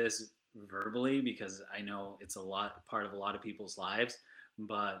say this verbally because I know it's a lot part of a lot of people's lives,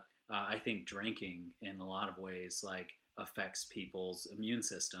 but I think drinking in a lot of ways like affects people's immune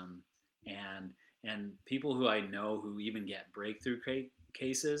system, and people who I know who even get breakthrough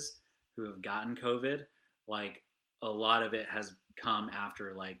cases who have gotten COVID, like a lot of it has come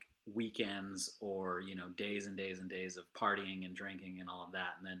after like weekends or days and days and days of partying and drinking and all of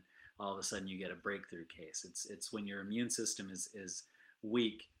that, and then all of a sudden you get a breakthrough case. It's when your immune system is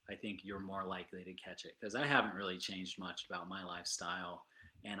weak, I think you're more likely to catch it, because I haven't really changed much about my lifestyle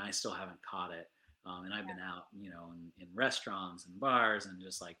and I still haven't caught it. And I've been out, in restaurants and bars and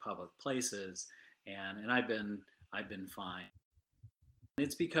just like public places, and I've been fine.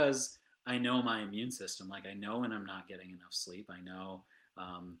 It's because I know my immune system. Like I know when I'm not getting enough sleep. I know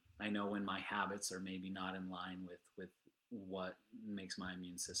when my habits are maybe not in line with what makes my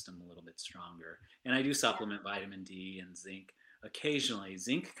immune system a little bit stronger. And I do Yeah. supplement vitamin D and zinc occasionally.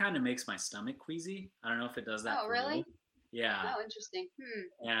 Zinc kind of makes my stomach queasy. I don't know if it does that Oh, for you. really? Yeah, Oh, interesting.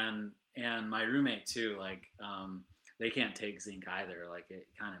 and my roommate too. Like they can't take zinc either. Like it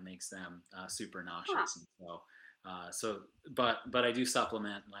kind of makes them super Huh. nauseous, and but I do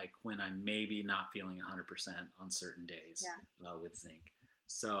supplement like when I'm maybe not feeling 100% on certain days Yeah. with zinc.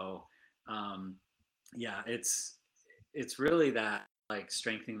 So yeah, it's really that like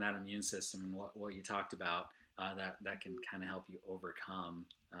strengthening that immune system and what you talked about, that can kind of help you overcome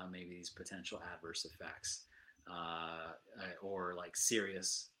maybe these potential adverse effects, or like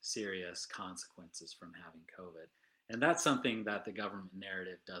serious consequences from having COVID. And that's something that the government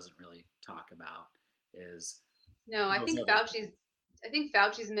narrative doesn't really talk about, is No, those other things. I think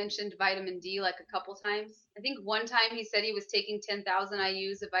Fauci's mentioned vitamin D like a couple times. I think one time he said he was taking 10,000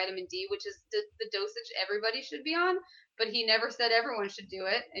 IU's of vitamin D, which is the dosage everybody should be on, but he never said everyone should do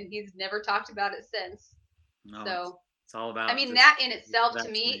it, and he's never talked about it since. No, it's, So, it's all I about mean, just me,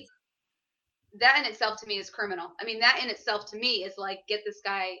 vaccination. that in itself to me is criminal. I mean, that in itself to me is like get this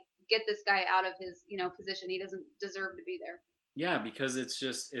guy out of his, position. He doesn't deserve to be there. Yeah, because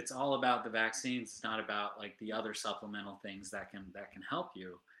it's all about the vaccines. It's not about like the other supplemental things that can help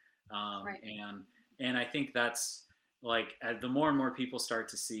you. um, Right. and and I think that's like the more and more people start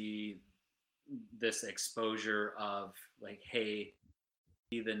to see this exposure of like, hey,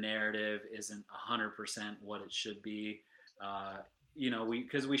 the narrative isn't 100% what it should be. uh, we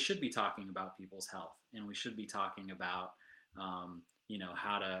because we should be talking about people's health, and we should be talking about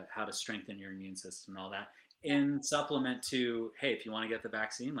how to strengthen your immune system and all that, Yeah. in supplement to, hey, if you want to get the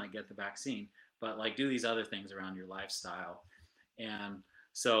vaccine, like get the vaccine, but like do these other things around your lifestyle. And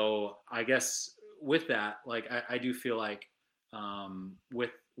so I guess with that, like I do feel like,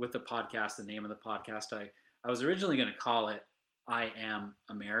 with the podcast, the name of the podcast, I was originally going to call it I Am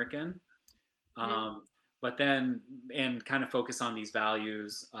American. Hmm. um, but then and kind of focus on these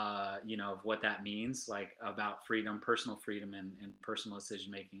values, of what that means, like about freedom, personal freedom, and personal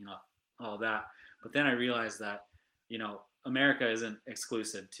decision making, and all that. But then I realized that America isn't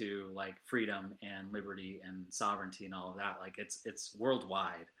exclusive to like freedom and liberty and sovereignty and all of that. Like it's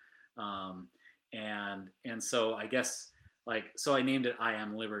worldwide, um, and so I guess like so I named it I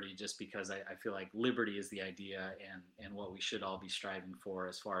Am Liberty just because I feel like liberty is the idea and what we should all be striving for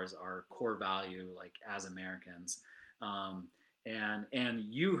as far as our core value like as Americans. um, and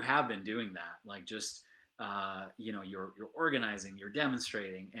you have been doing that, like just you're organizing, you're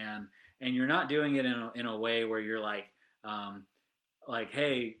demonstrating, and you're not doing it in a way where you're um, like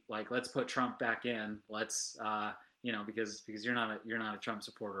hey, like let's put Trump back in, let's because you're not a Trump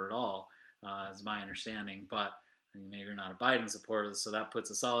supporter at all, is my understanding. But maybe you're not a Biden supporter, so that puts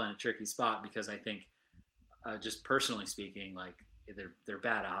us all in a tricky spot because I think, just personally speaking, like they're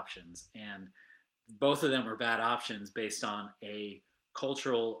bad options, and both of them are bad options based on a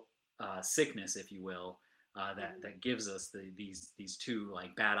cultural sickness, if you will, that gives us these two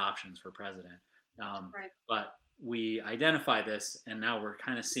like bad options for president. Right. But we identify this, and now we're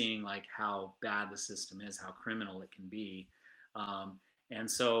kind of seeing like how bad the system is, how criminal it can be, um, and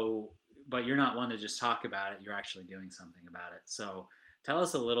so. But you're not one to just talk about it; you're actually doing something about it. So tell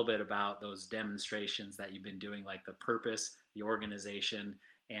us a little bit about those demonstrations that you've been doing, like the purpose, the organization,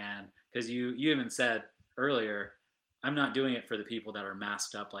 and because you even said earlier, I'm not doing it for the people that are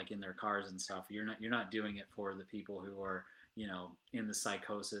masked up like in their cars and stuff. You're not doing it for the people who are in the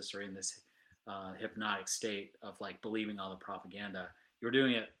psychosis or in this hypnotic state of like believing all the propaganda. You're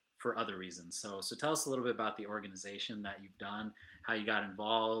doing it for other reasons. So tell us a little bit about the organization that you've done, how you got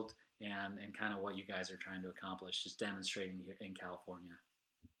involved, and kind of what you guys are trying to accomplish, just demonstrating in California.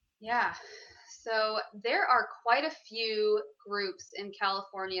 Yeah. So there are quite a few groups in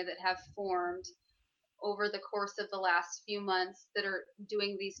California that have formed over the course of the last few months that are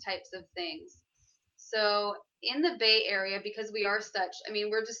doing these types of things. So in the Bay Area, because we are such, I mean,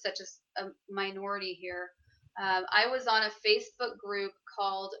 we're just such a minority here. I was on a Facebook group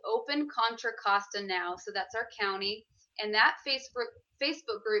called Open Contra Costa Now. So that's our county. And that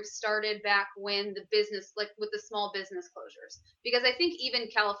Facebook group started back when the business, like with the small business closures, because I think even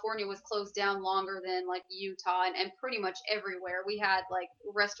California was closed down longer than like Utah and pretty much everywhere. We had like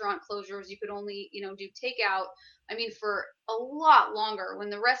restaurant closures. You could only, do takeout. I mean, for a lot longer when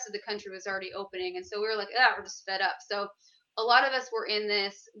the rest of the country was already opening. And so we were like, we're just fed up. So a lot of us were in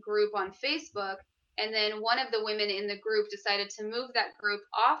this group on Facebook. And then one of the women in the group decided to move that group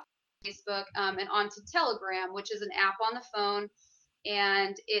off Facebook and onto Telegram, which is an app on the phone,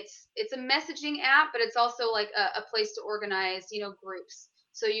 and it's a messaging app, but it's also like a place to organize groups.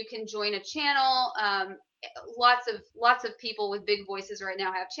 So you can join a channel. Lots of people with big voices right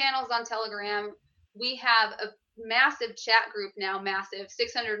now have channels on Telegram. We have a massive chat group now, massive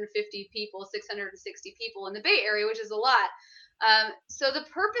 650 people, 660 people in the Bay Area, which is a lot. So the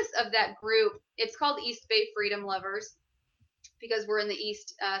purpose of that group, it's called East Bay Freedom Lovers, because we're in the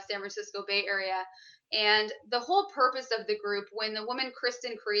East San Francisco Bay Area. And the whole purpose of the group, when the woman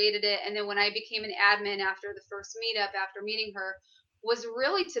Kristen created it, and then when I became an admin after the first meetup, after meeting her, was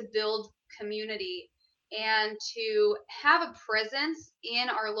really to build community and to have a presence in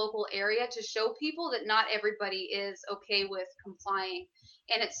our local area to show people that not everybody is okay with complying.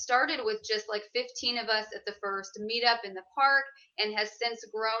 And it started with just like 15 of us at the first meetup in the park, and has since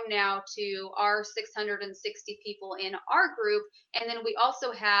grown now to our 660 people in our group. And then we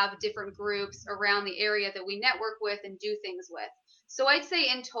also have different groups around the area that we network with and do things with. So I'd say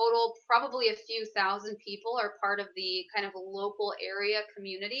in total, probably a few thousand people are part of the kind of local area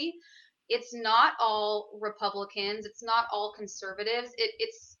community. It's not all Republicans. It's not all conservatives.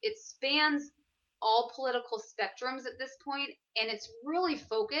 It spans all political spectrums at this point, and it's really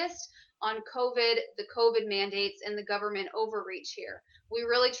focused on COVID, the COVID mandates, and the government overreach here. We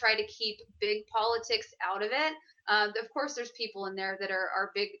really try to keep big politics out of it. Of course, there's people in there that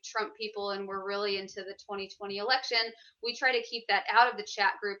are big Trump people, and we're really into the 2020 election. We try to keep that out of the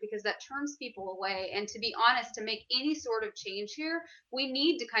chat group because that turns people away. And to be honest, to make any sort of change here, we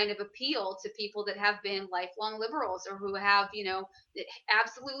need to kind of appeal to people that have been lifelong liberals or who have, that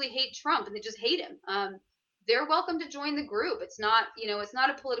absolutely hate Trump and they just hate him. They're welcome to join the group. It's not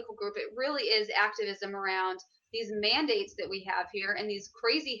a political group. It really is activism around these mandates that we have here and these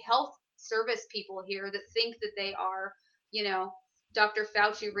crazy health service people here that think that they are, you know, Dr.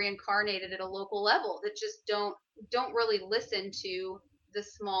 Fauci reincarnated at a local level, that just don't really listen to the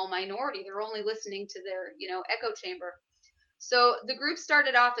small minority. They're only listening to their, echo chamber. So the group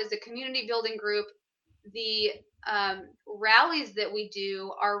started off as a community building group. the rallies that we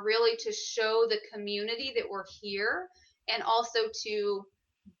do are really to show the community that we're here, and also to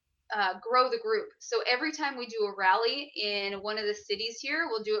grow the group. So every time we do a rally in one of the cities here,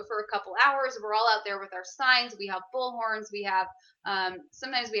 we'll do it for a couple hours. We're all out there with our signs. We have bullhorns. We have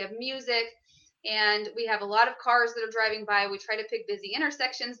sometimes we have music, and we have a lot of cars that are driving by. We try to pick busy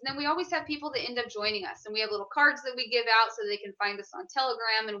intersections, and then we always have people that end up joining us. And we have little cards that we give out so they can find us on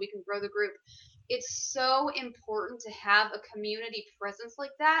Telegram, and we can grow the group. It's so important to have a community presence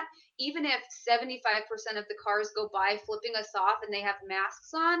like that. Even if 75% of the cars go by flipping us off and they have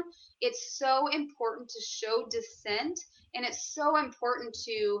masks on, it's so important to show dissent, and it's so important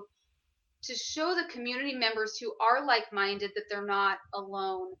to show the community members who are like-minded that they're not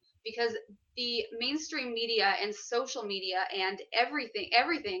alone, because the mainstream media and social media and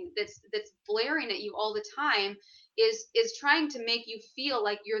everything that's blaring at you all the time is trying to make you feel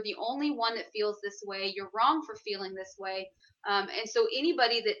like you're the only one that feels this way, you're wrong for feeling this way. And so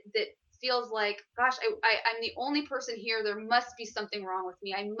anybody that feels like, gosh, I'm the only person here, there must be something wrong with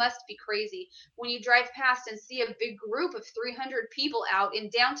me, I must be crazy. When you drive past and see a big group of 300 people out in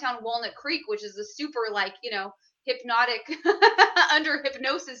downtown Walnut Creek, which is a super, like, hypnotic under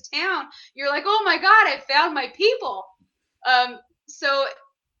hypnosis town, you're like, oh my God, I found my people. So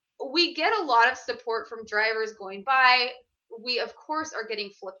we get a lot of support from drivers going by. We of course are getting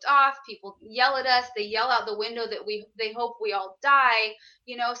flipped off. People yell at us. They yell out the window that they hope we all die.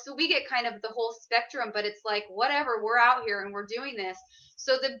 So we get kind of the whole spectrum, but it's like, whatever, we're out here and we're doing this.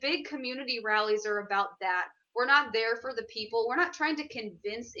 So the big community rallies are about that. We're not there for the people. We're not trying to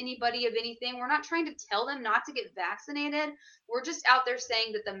convince anybody of anything. We're not trying to tell them not to get vaccinated. We're just out there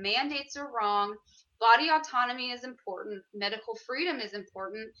saying that the mandates are wrong. Body autonomy is important. Medical freedom is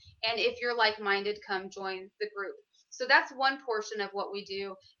important. And if you're like-minded, come join the group. So that's one portion of what we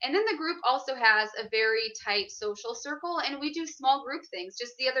do. And then the group also has a very tight social circle, and we do small group things.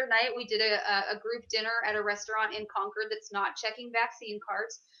 Just the other night, we did a group dinner at a restaurant in Concord that's not checking vaccine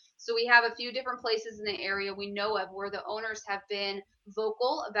cards. So we have a few different places in the area we know of where the owners have been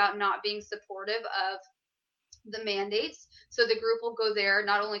vocal about not being supportive of the mandates. So the group will go there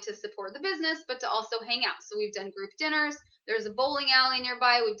not only to support the business, but to also hang out. So we've done group dinners. There's a bowling alley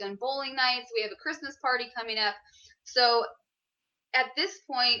nearby. We've done bowling nights. We have a Christmas party coming up. So at this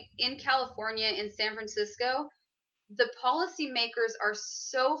point in California, in San Francisco, the policymakers are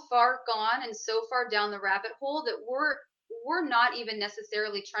so far gone and so far down the rabbit hole that we're not even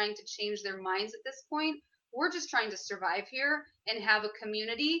necessarily trying to change their minds at this point. We're just trying to survive here and have a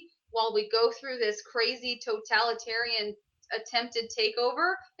community while we go through this crazy totalitarian attempted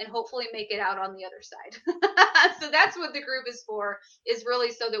takeover and hopefully make it out on the other side. So that's what the group is for, is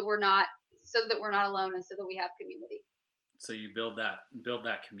really so that we're not alone and so that we have community. So you build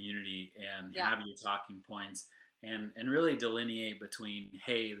that community and Yeah. have your talking points, and really delineate between,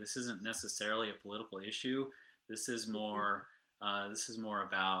 hey, this isn't necessarily a political issue. This is Mhm. more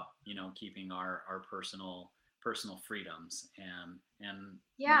about keeping our personal freedoms, and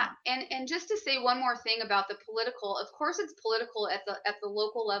Yeah, and just to say one more thing about the political, of course it's political at the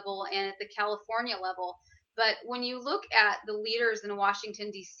local level and at the California level, but when you look at the leaders in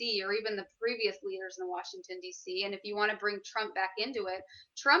Washington D.C., or even the previous leaders in Washington D.C., and if you want to bring Trump back into it,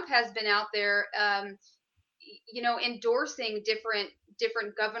 Trump has been out there endorsing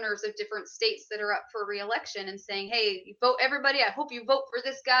different governors of different states that are up for reelection and saying, "Hey, vote everybody. I hope you vote for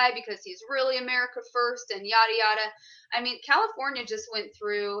this guy because he's really America first," and yada yada. I mean, California just went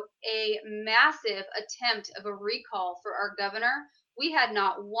through a massive attempt of a recall for our governor. We had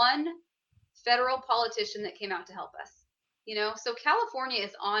not one federal politician that came out to help us. So California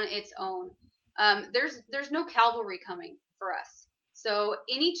is on its own. There's no cavalry coming for us. So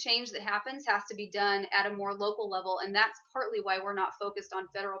any change that happens has to be done at a more local level, and that's partly why we're not focused on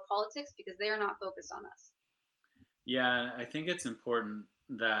federal politics, because they are not focused on us. yeah, I think it's important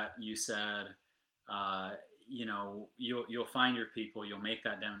that you said, uh, you'll find your people, you'll make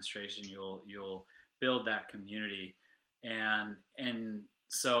that demonstration, you'll build that community, and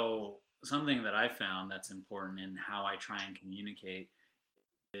so something that I found that's important in how I try and communicate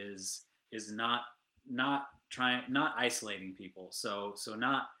is not isolating people. So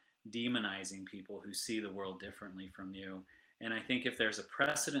not demonizing people who see the world differently from you. And I think if there's a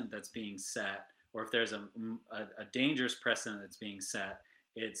precedent that's being set, or if there's a dangerous precedent that's being set,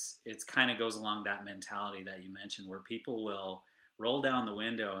 it's kind of goes along that mentality that you mentioned, where people will roll down the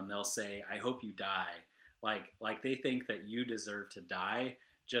window and they'll say, "I hope you die," like they think that you deserve to die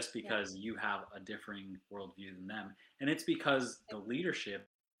just Yeah. because you have a differing worldview than them. And it's because the leadership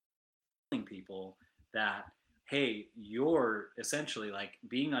people that, hey, you're essentially, like,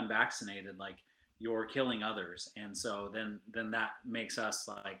 being unvaccinated, like, you're killing others. And so then that makes us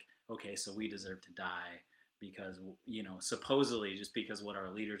like, okay, so we deserve to die because, supposedly just because what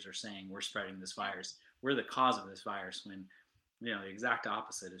our leaders are saying, we're spreading this virus, we're the cause of this virus, when the exact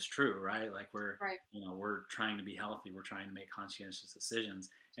opposite is true, right? Like Right. we're trying to be healthy, we're trying to make conscientious decisions,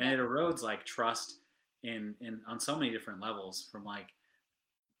 and Yeah. it erodes like trust in on so many different levels, from like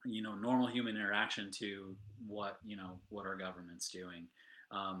normal human interaction to what our government's doing.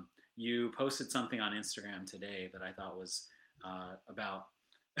 um, you posted something on Instagram today that I thought was about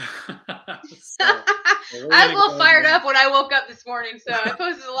so we're I was gonna a little go fired again. up when I woke up this morning, so I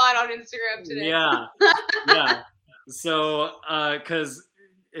posted a lot on Instagram today. Yeah, yeah. So because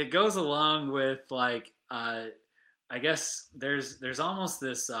it goes along with like I guess there's almost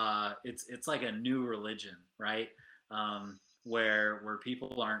this it's like a new religion, right? Where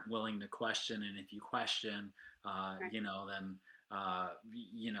people aren't willing to question, and if you question, Right. then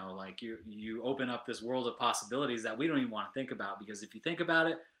like you open up this world of possibilities that we don't even want to think about, because if you think about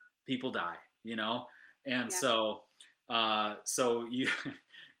it, people die, and Yeah. so you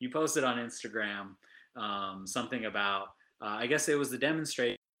you posted on Instagram something about I guess it was the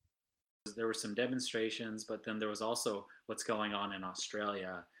demonstration. There were some demonstrations, but then there was also what's going on in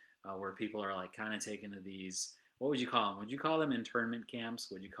Australia, where people are like kind of taken to these. What would you call them? Would you call them internment camps?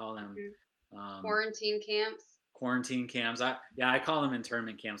 Would you call them Mhm. um, Quarantine camps. quarantine camps? I call them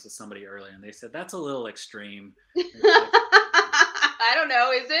internment camps with somebody earlier, and they said that's a little extreme. It's like, I don't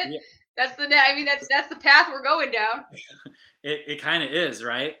know. Is it? yeah, I mean, that's the path we're going down. it kind of is,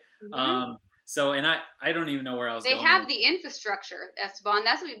 right? Hmm. So, and I don't even know where I was They going have with. the infrastructure, Esteban.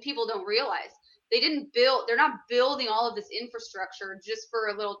 That's what people don't realize. They didn't build. They're not building all of this infrastructure just for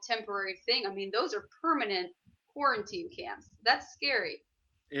a little temporary thing. I mean, those are permanent quarantine camps. That's scary.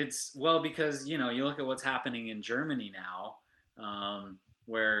 It's well because you look at what's happening in Germany now,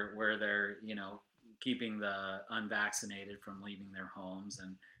 where they're keeping the unvaccinated from leaving their homes,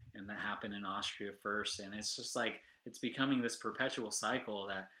 and that happened in Austria first, and it's just like it's becoming this perpetual cycle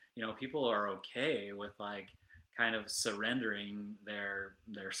that people are okay with like kind of surrendering their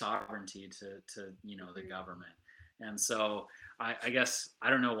sovereignty to the Hmm. government. And so I guess I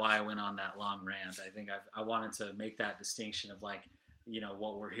don't know why I went on that long rant. I think I wanted to make that distinction of like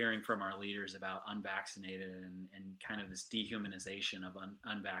what we're hearing from our leaders about unvaccinated, and kind of this dehumanization of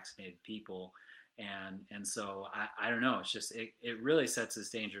unvaccinated people. And so I don't know, it's just it really sets this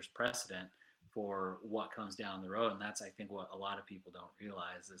dangerous precedent for what comes down the road. And that's, I think, what a lot of people don't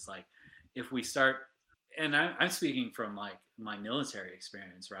realize is like, if we start, and I'm speaking from like my military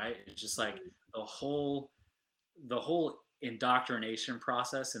experience, right? It's just like Hmm. the whole the whole indoctrination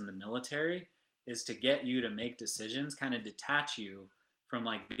process in the military is to get you to make decisions, kind of detach you from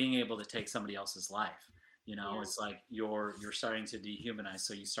like being able to take somebody else's life. Yeah. It's like you're starting to dehumanize.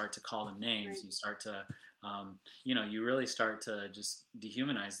 So you start to call them names. Right. You start to, you really start to just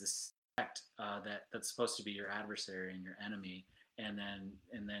dehumanize this act that's supposed to be your adversary and your enemy. And then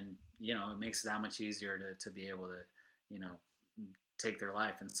it makes it that much easier to be able to, you know, take their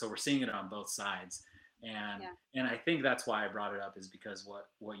life. And so we're seeing it on both sides. and Yeah. and I think that's why I brought it up, is because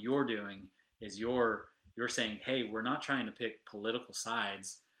what you're doing is you're saying, hey, we're not trying to pick political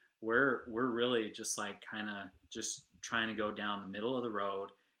sides. We're really just like kind of just trying to go down the middle of the road,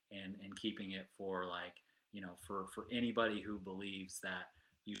 and keeping it for like for anybody who believes that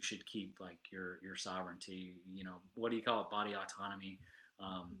you should keep like your sovereignty, what do you call it, body autonomy,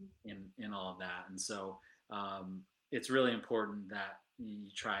 Mhm. in all of that. And so it's really important that you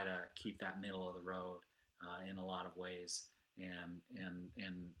try to keep that middle of the road in a lot of ways, and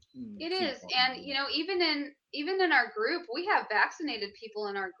It keep is, going. and even in our group, we have vaccinated people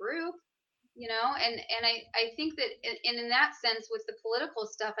in our group. And I think that in that sense, with the political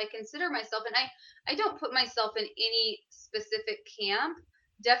stuff, I consider myself, and I don't put myself in any specific camp.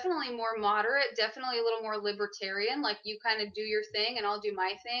 Definitely more moderate, definitely a little more libertarian. Like, you kind of do your thing and I'll do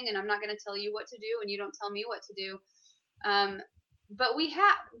my thing, and I'm not going to tell you what to do and you don't tell me what to do. Um, but we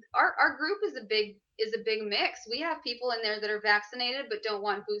have our group is a big mix. We have people in there that are vaccinated but don't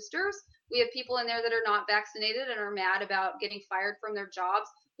want boosters. We have people in there that are not vaccinated and are mad about getting fired from their jobs.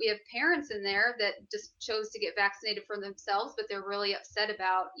 We have parents in there that just chose to get vaccinated for themselves, but they're really upset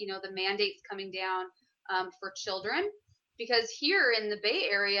about the mandates coming down for children. Because here in the Bay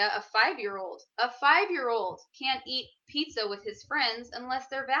Area, a 5-year old can't eat pizza with his friends unless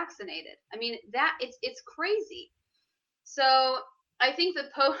they're vaccinated. I mean, that it's crazy. So I think the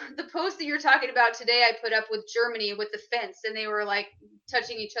post that you're talking about today, I put up with Germany with the fence, and they were like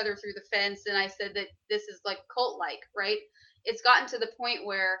touching each other through the fence, and I said that this is like cult like, right? It's gotten to the point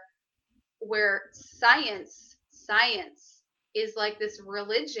where science is like this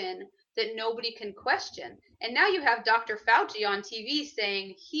religion that nobody can question. And now you have Dr. Fauci on TV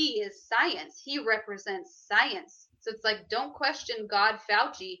saying he is science. He represents science. So it's like, don't question God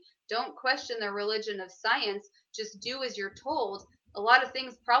Fauci. Don't question the religion of science. Just do as you're told. A lot of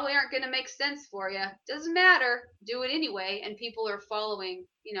things probably aren't going to make sense for you. Doesn't matter. Do it anyway. And people are following,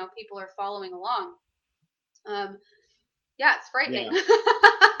 people are following along. Yeah, it's frightening. Yeah.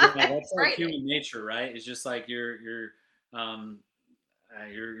 Yeah, It's that's like frightening. human nature, right? It's just like um,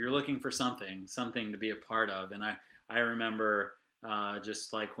 you're looking for something to be a part of. And I remember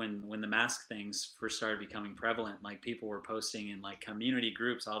just like when the mask things first started becoming prevalent, like people were posting in like community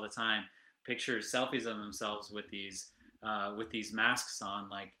groups all the time, pictures, selfies of themselves with these masks on,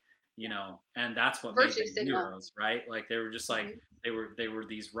 like, and that's what made Virtue them signal. heroes, right? Like they were just like Mhm. they were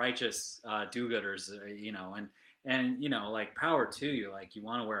these righteous do-gooders, and like power to you, like you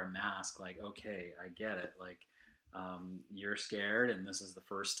want to wear a mask, like, okay, I get it, like you're scared and this is the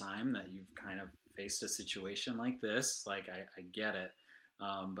first time that you've kind of faced a situation like this, like I get it.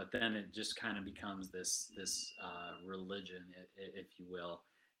 But then it just kind of becomes this religion, if you will,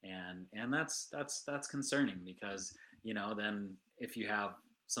 and that's concerning, because then if you have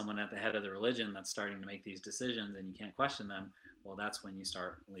someone at the head of the religion that's starting to make these decisions and you can't question them, well, that's when you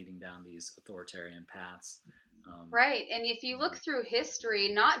start leading down these authoritarian paths. um, Right. And if you look through history,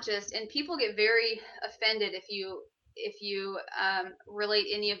 not just, and people get very offended if you relate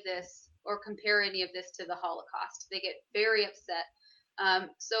any of this or compare any of this to the Holocaust. They get very upset.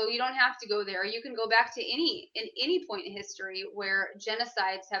 So you don't have to go there. You can go back to any point in history where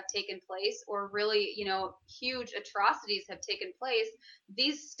genocides have taken place, or really, huge atrocities have taken place.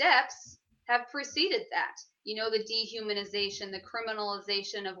 These steps have preceded that. The dehumanization, the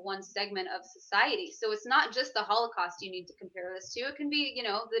criminalization of one segment of society. So it's not just the Holocaust you need to compare this to. It can be,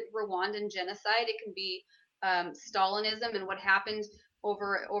 the Rwandan genocide. It can be Stalinism and what happened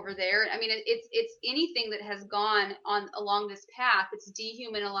over there. I mean, it's anything that has gone on along this path. It's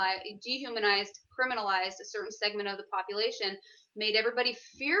dehumanized, criminalized a certain segment of the population, made everybody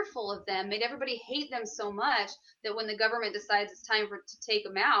fearful of them, made everybody hate them so much that when the government decides it's time to take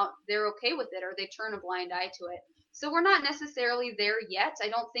them out, they're okay with it, or they turn a blind eye to it. So we're not necessarily there yet. I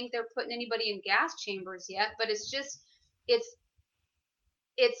don't think they're putting anybody in gas chambers yet, but it's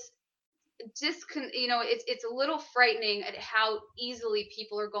it's it's a little frightening at how easily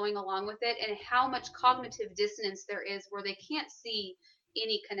people are going along with it, and how much cognitive dissonance there is where they can't see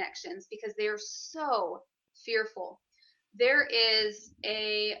any connections because they are so fearful. There is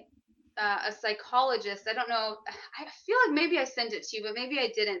a psychologist. I don't know. I feel like maybe I sent it to you, but maybe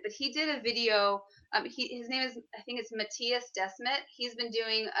I didn't. But he did a video. His name is, I think it's Matthias Desmet. He's been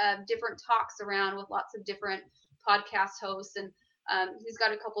doing different talks around with lots of different podcast hosts, and he's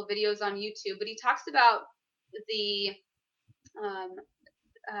got a couple of videos on YouTube. But he talks about the um,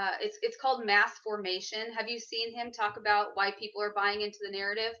 it's called mass formation. Have you seen him talk about why people are buying into the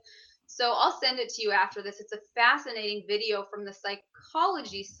narrative? So I'll send it to you after this. It's a fascinating video from the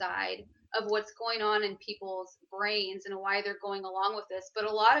psychology side of what's going on in people's brains and why they're going along with this. But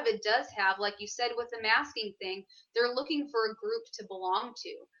a lot of it does have, like you said, with the masking thing, they're looking for a group to belong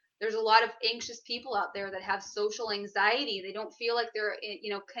to. There's a lot of anxious people out there that have social anxiety. They don't feel like they're,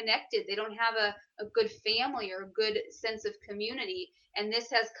 connected. They don't have a good family or a good sense of community. And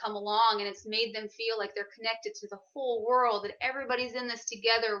this has come along and it's made them feel like they're connected to the whole world, that everybody's in this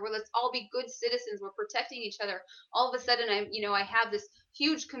together, where let's all be good citizens, we're protecting each other. All of a sudden I have this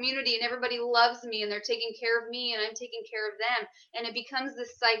huge community and everybody loves me and they're taking care of me and I'm taking care of them. And it becomes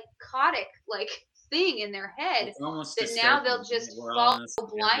this psychotic like thing in their head it's almost that now dystopian, they'll right? just We're all follow in this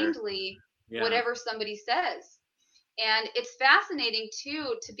together. blindly Yeah. whatever somebody says. And it's fascinating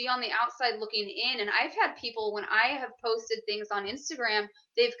too to be on the outside looking in. And I've had people, when I have posted things on Instagram,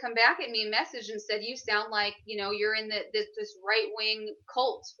 they've come back at me and messaged and said, "You sound like you're in this right wing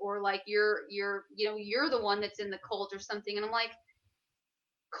cult, or like you're the one that's in the cult or something." And I'm like,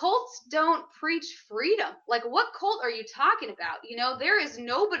 cults don't preach freedom. Like, what cult are you talking about? There is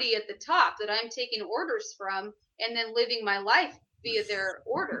nobody at the top that I'm taking orders from and then living my life via their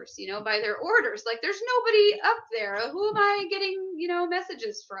orders, by their orders. Like, there's nobody up there. Who am I getting,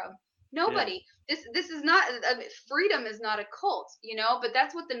 messages from? Yeah. Nobody. This is not freedom is not a cult, but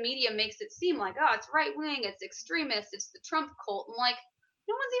that's what the media makes it seem like. Oh, it's right wing, it's extremist, it's the Trump cult. I'm like,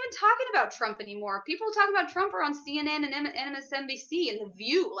 no one's even talking about Trump anymore. People talking about Trump are on CNN and MSNBC and The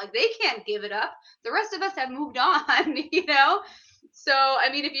View. Like, they can't give it up. The rest of us have moved on, So, I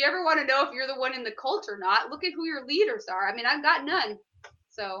mean, if you ever want to know if you're the one in the cult or not, look at who your leaders are. I mean, I've got none.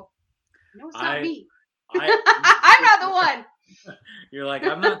 So, no, it's not I me. I I'm not the one. You're like,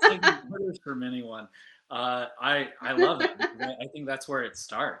 I'm not taking orders from anyone. I love that because I think that's where it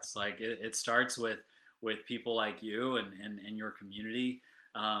starts. Like it starts with people like you and your community,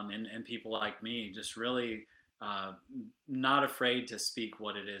 and people like me, just really uh, not afraid to speak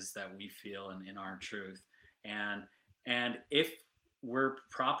what it is that we feel and in our truth. And and if we're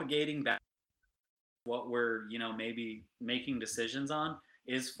propagating that, what we're maybe making decisions on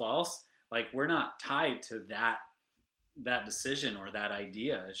is false, like we're not tied to that decision or that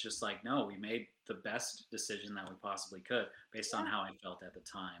idea. It's just like, no, we made the best decision that we possibly could based on Yeah, how I felt at the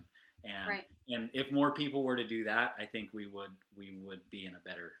time. And right. and if more people were to do that, I think we would be in a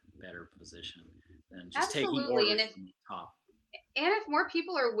better position than just taking Absolutely. orders from the top. And if more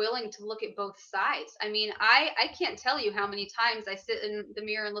people are willing to look at both sides. I mean, I can't tell you how many times I sit in the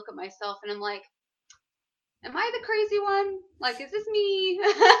mirror and look at myself and I'm like, am I the crazy one? Like, is this me?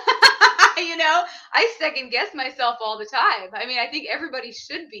 I second guess myself all the time. I mean, I think everybody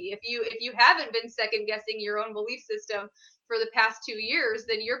should be. If you haven't been second guessing your own belief system for the past 2 years,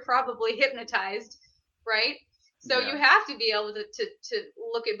 then you're probably hypnotized, right? So Yeah. you have to be able to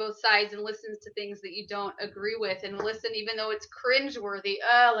look at both sides and listen to things that you don't agree with, and listen even though it's cringeworthy.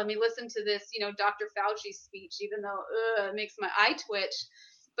 Let me listen to this, Dr. Fauci's speech, even though it makes my eye twitch.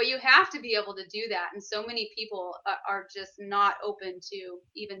 But you have to be able to do that, and so many people are just not open to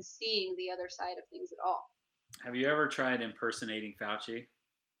even seeing the other side of things at all. Have you ever tried impersonating Fauci?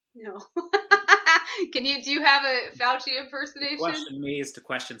 No. Do you have a Fauci To impersonation? question me is to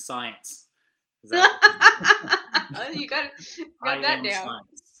question science. Is that You I got that am down.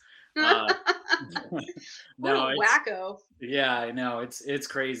 science. Uh, What no, a it's wacko. yeah, I know it's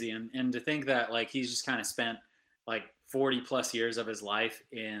crazy, and to think that like he's just kind of spent like 40 plus years of his life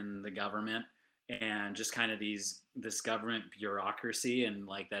in the government and just kind of this government bureaucracy, and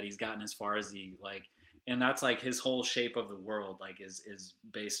like that he's gotten as far as he like, and that's like his whole shape of the world like is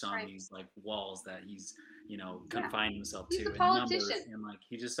based on Right. these like walls that he's Yeah. confined himself He's a to and numbers, politician. and like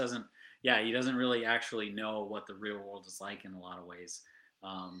he just doesn't, yeah, he doesn't really actually know what the real world is like in a lot of ways.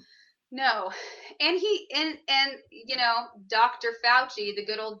 um, No. And Dr. Fauci, the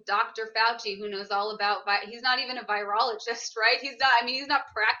good old Dr. Fauci, who knows all about he's not even a virologist, right? He's not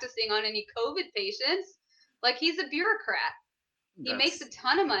practicing on any COVID patients. Like, he's a bureaucrat. He makes a that's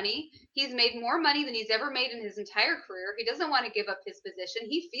ton of money. He's made more money than he's ever made in his entire career. He doesn't want to give up his position.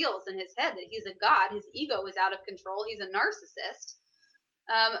 He feels in his head that he's a god. His ego is out of control. He's a narcissist.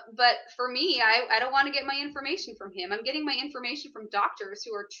 But for me, I don't want to get my information from him. I'm getting my information from doctors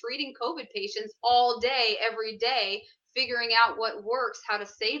who are treating COVID patients all day, every day, figuring out what works, how to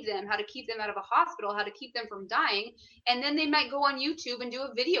save them, how to keep them out of a hospital, how to keep them from dying. And then they might go on YouTube and do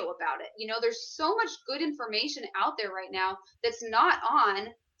a video about it. There's so much good information out there right now that's not on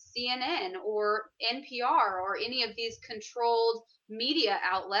CNN or NPR or any of these controlled media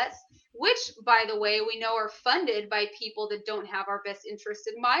outlets, which, by the way, we know are funded by people that don't have our best interest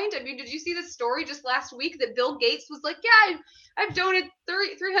in mind. I mean, did you see the story just last week that Bill Gates was like, yeah, I've donated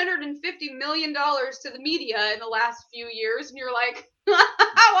 $350 million to the media in the last few years? And you're like,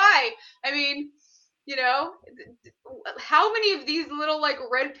 why? I mean, you know, how many of these little like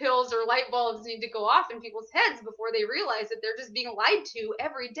red pills or light bulbs need to go off in people's heads before they realize that they're just being lied to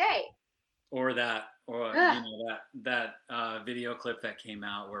every day? or Ugh, that video clip that came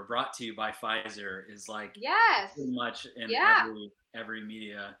out where brought to you by Pfizer is like yes. pretty much in Yeah. every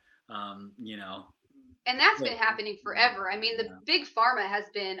media, you know. And that's But, been happening forever. I mean, the yeah. big pharma has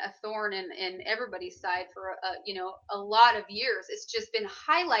been a thorn in everybody's side for a lot of years. It's just been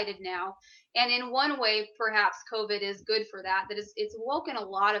highlighted now, and in one way, perhaps COVID is good for that. That is, it's woken a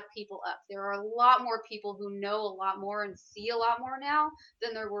lot of people up. There are a lot more people who know a lot more and see a lot more now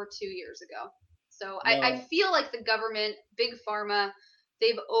than there were 2 years ago. So I Well, feel like the government, big pharma,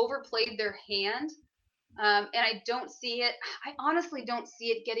 they've overplayed their hand, and I don't see it. I honestly don't see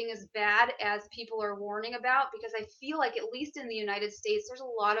it getting as bad as people are warning about, because I feel like, at least in the United States, there's a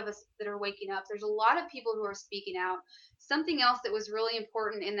lot of us that are waking up. There's a lot of people who are speaking out. Something else that was really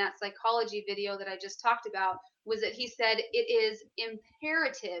important in that psychology video that I just talked about was that he said it is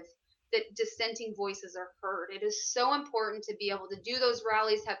imperative that dissenting voices are heard. It is so important to be able to do those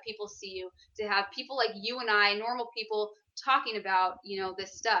rallies, have people see you, to have people like you and I, normal people, talking about,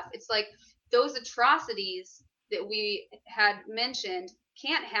 this stuff. It's like those atrocities that we had mentioned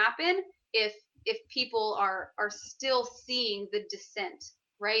can't happen if people are still seeing the dissent,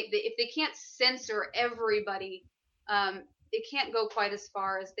 right? If they can't censor everybody, it can't go quite as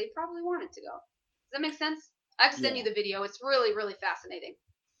far as they probably want it to go. Does that make sense? I've sent you yeah, the video. It's really, really fascinating.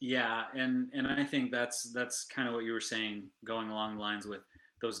 yeah, and I think that's kind of what you were saying, going along the lines with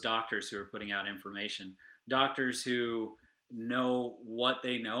those doctors who are putting out information, doctors who know what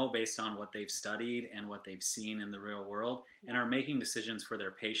they know based on what they've studied and what they've seen in the real world, and are making decisions for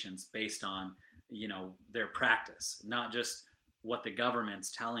their patients based on, their practice, not just what the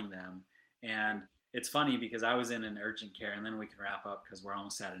government's telling them. And it's funny because I was in an urgent care, and then we can wrap up because we're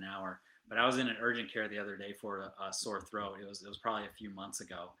almost at an hour. But I was in an urgent care the other day for a sore throat. It was probably a few months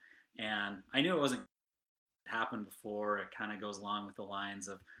ago, and I knew it wasn't happened before. It kind of goes along with the lines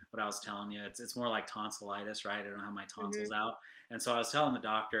of what I was telling you. It's more like tonsillitis, right? I don't have my tonsils Hmm. out, and so I was telling the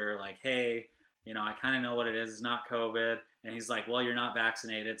doctor like, hey, I kind of know what it is. It's not COVID, and he's like, well, you're not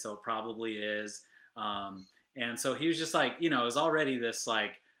vaccinated, so it probably is. And so he was just like, it was already this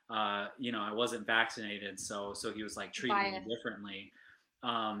like, I wasn't vaccinated, so he was like treating me Bias. differently.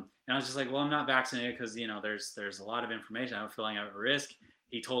 And I was just like, well, I'm not vaccinated because there's a lot of information. I don't feel like I'm at risk.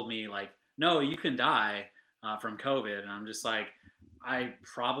 He told me like, no, you can die from COVID, and I'm just like, I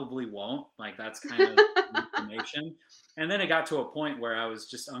probably won't. Like that's kind of information. And then it got to a point where I was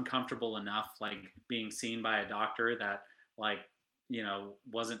just uncomfortable enough, like being seen by a doctor that like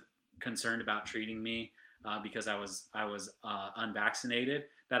wasn't concerned about treating me because I was unvaccinated.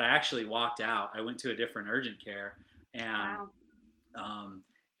 That I actually walked out. I went to a different urgent care, and Wow. um,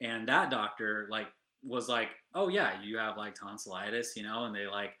 and that doctor like was like, oh yeah, you have like tonsillitis, and they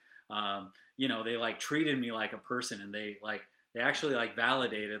like they like treated me like a person, and they actually like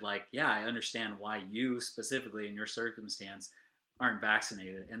validated like, yeah, I understand why you specifically in your circumstance aren't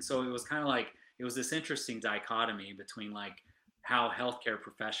vaccinated. And so it was kind of like it was this interesting dichotomy between like how healthcare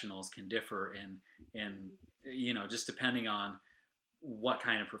professionals can differ in just depending on what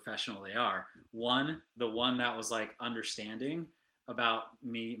kind of professional they are. The one that was like understanding about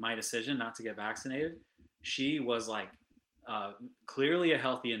my decision not to get vaccinated, she was like clearly a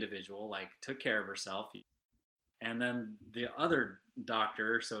healthy individual, like took care of herself. And then the other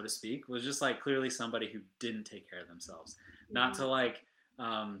doctor, so to speak, was just like clearly somebody who didn't take care of themselves. Not Hmm. to like,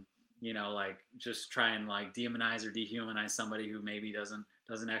 like just try and like demonize or dehumanize somebody who maybe doesn't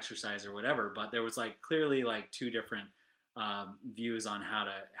exercise or whatever. But there was like clearly like two different views on how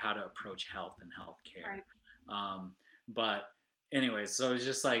to approach health and healthcare. Right. But anyways, so it's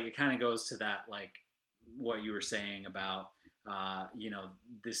just like it kind of goes to that like what you were saying about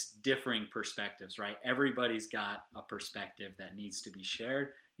this differing perspectives, right? Everybody's got a perspective that needs to be shared,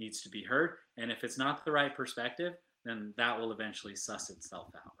 needs to be heard, and if it's not the right perspective, then that will eventually suss itself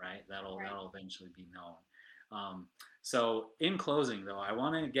out, right? That'll Right. that'll eventually be known. So in closing, though, I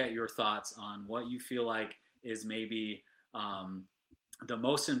want to get your thoughts on what you feel like is maybe um, the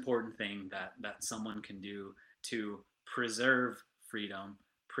most important thing that someone can do to preserve freedom,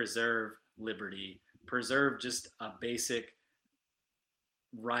 preserve liberty, preserve just a basic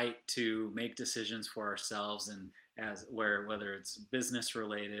right to make decisions for ourselves, and as whether it's business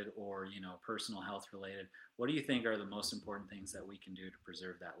related or personal health related. What do you think are the most important things that we can do to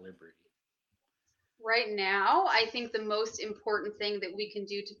preserve that liberty? Right now, I think the most important thing that we can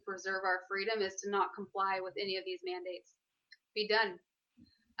do to preserve our freedom is to not comply with any of these mandates. Be done.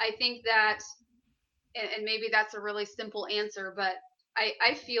 I think that, and maybe that's a really simple answer, but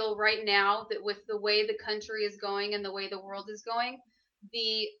I feel right now that with the way the country is going and the way the world is going,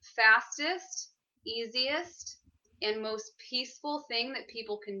 the fastest, easiest, and most peaceful thing that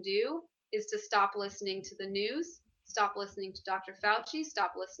people can do is to stop listening to the news, stop listening to Dr. Fauci,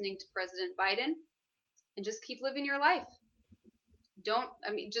 stop listening to President Biden, and just keep living your life.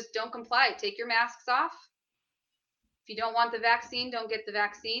 Just don't comply. Take your masks off. If you don't want the vaccine, don't get the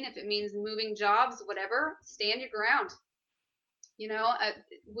vaccine. If it means moving jobs, whatever, stand your ground. You know,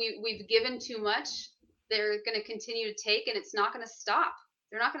 we've given too much. They're going to continue to take, and it's not going to stop.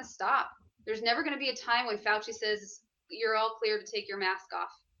 They're not going to stop. There's never going to be a time when Fauci says you're all clear to take your mask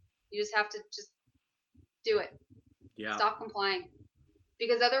off. You just have to just do it. Yeah. Stop complying,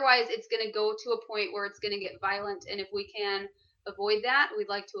 because otherwise it's going to go to a point where it's going to get violent. And if we can avoid that, we'd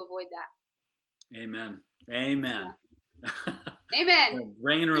like to avoid that. Amen. Amen. Yeah. Amen.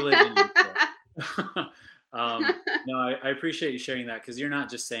 Bringing religion into it. No, I appreciate you sharing that because you're not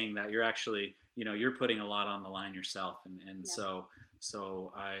just saying that. You're actually, you're putting a lot on the line yourself, and Yeah.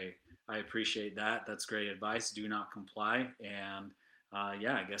 so I appreciate that. That's great advice. Do not comply, and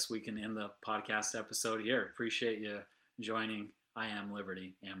yeah, I guess we can end the podcast episode here. Appreciate you joining. I am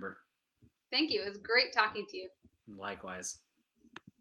Liberty, Amber. Thank you. It was great talking to you. Likewise.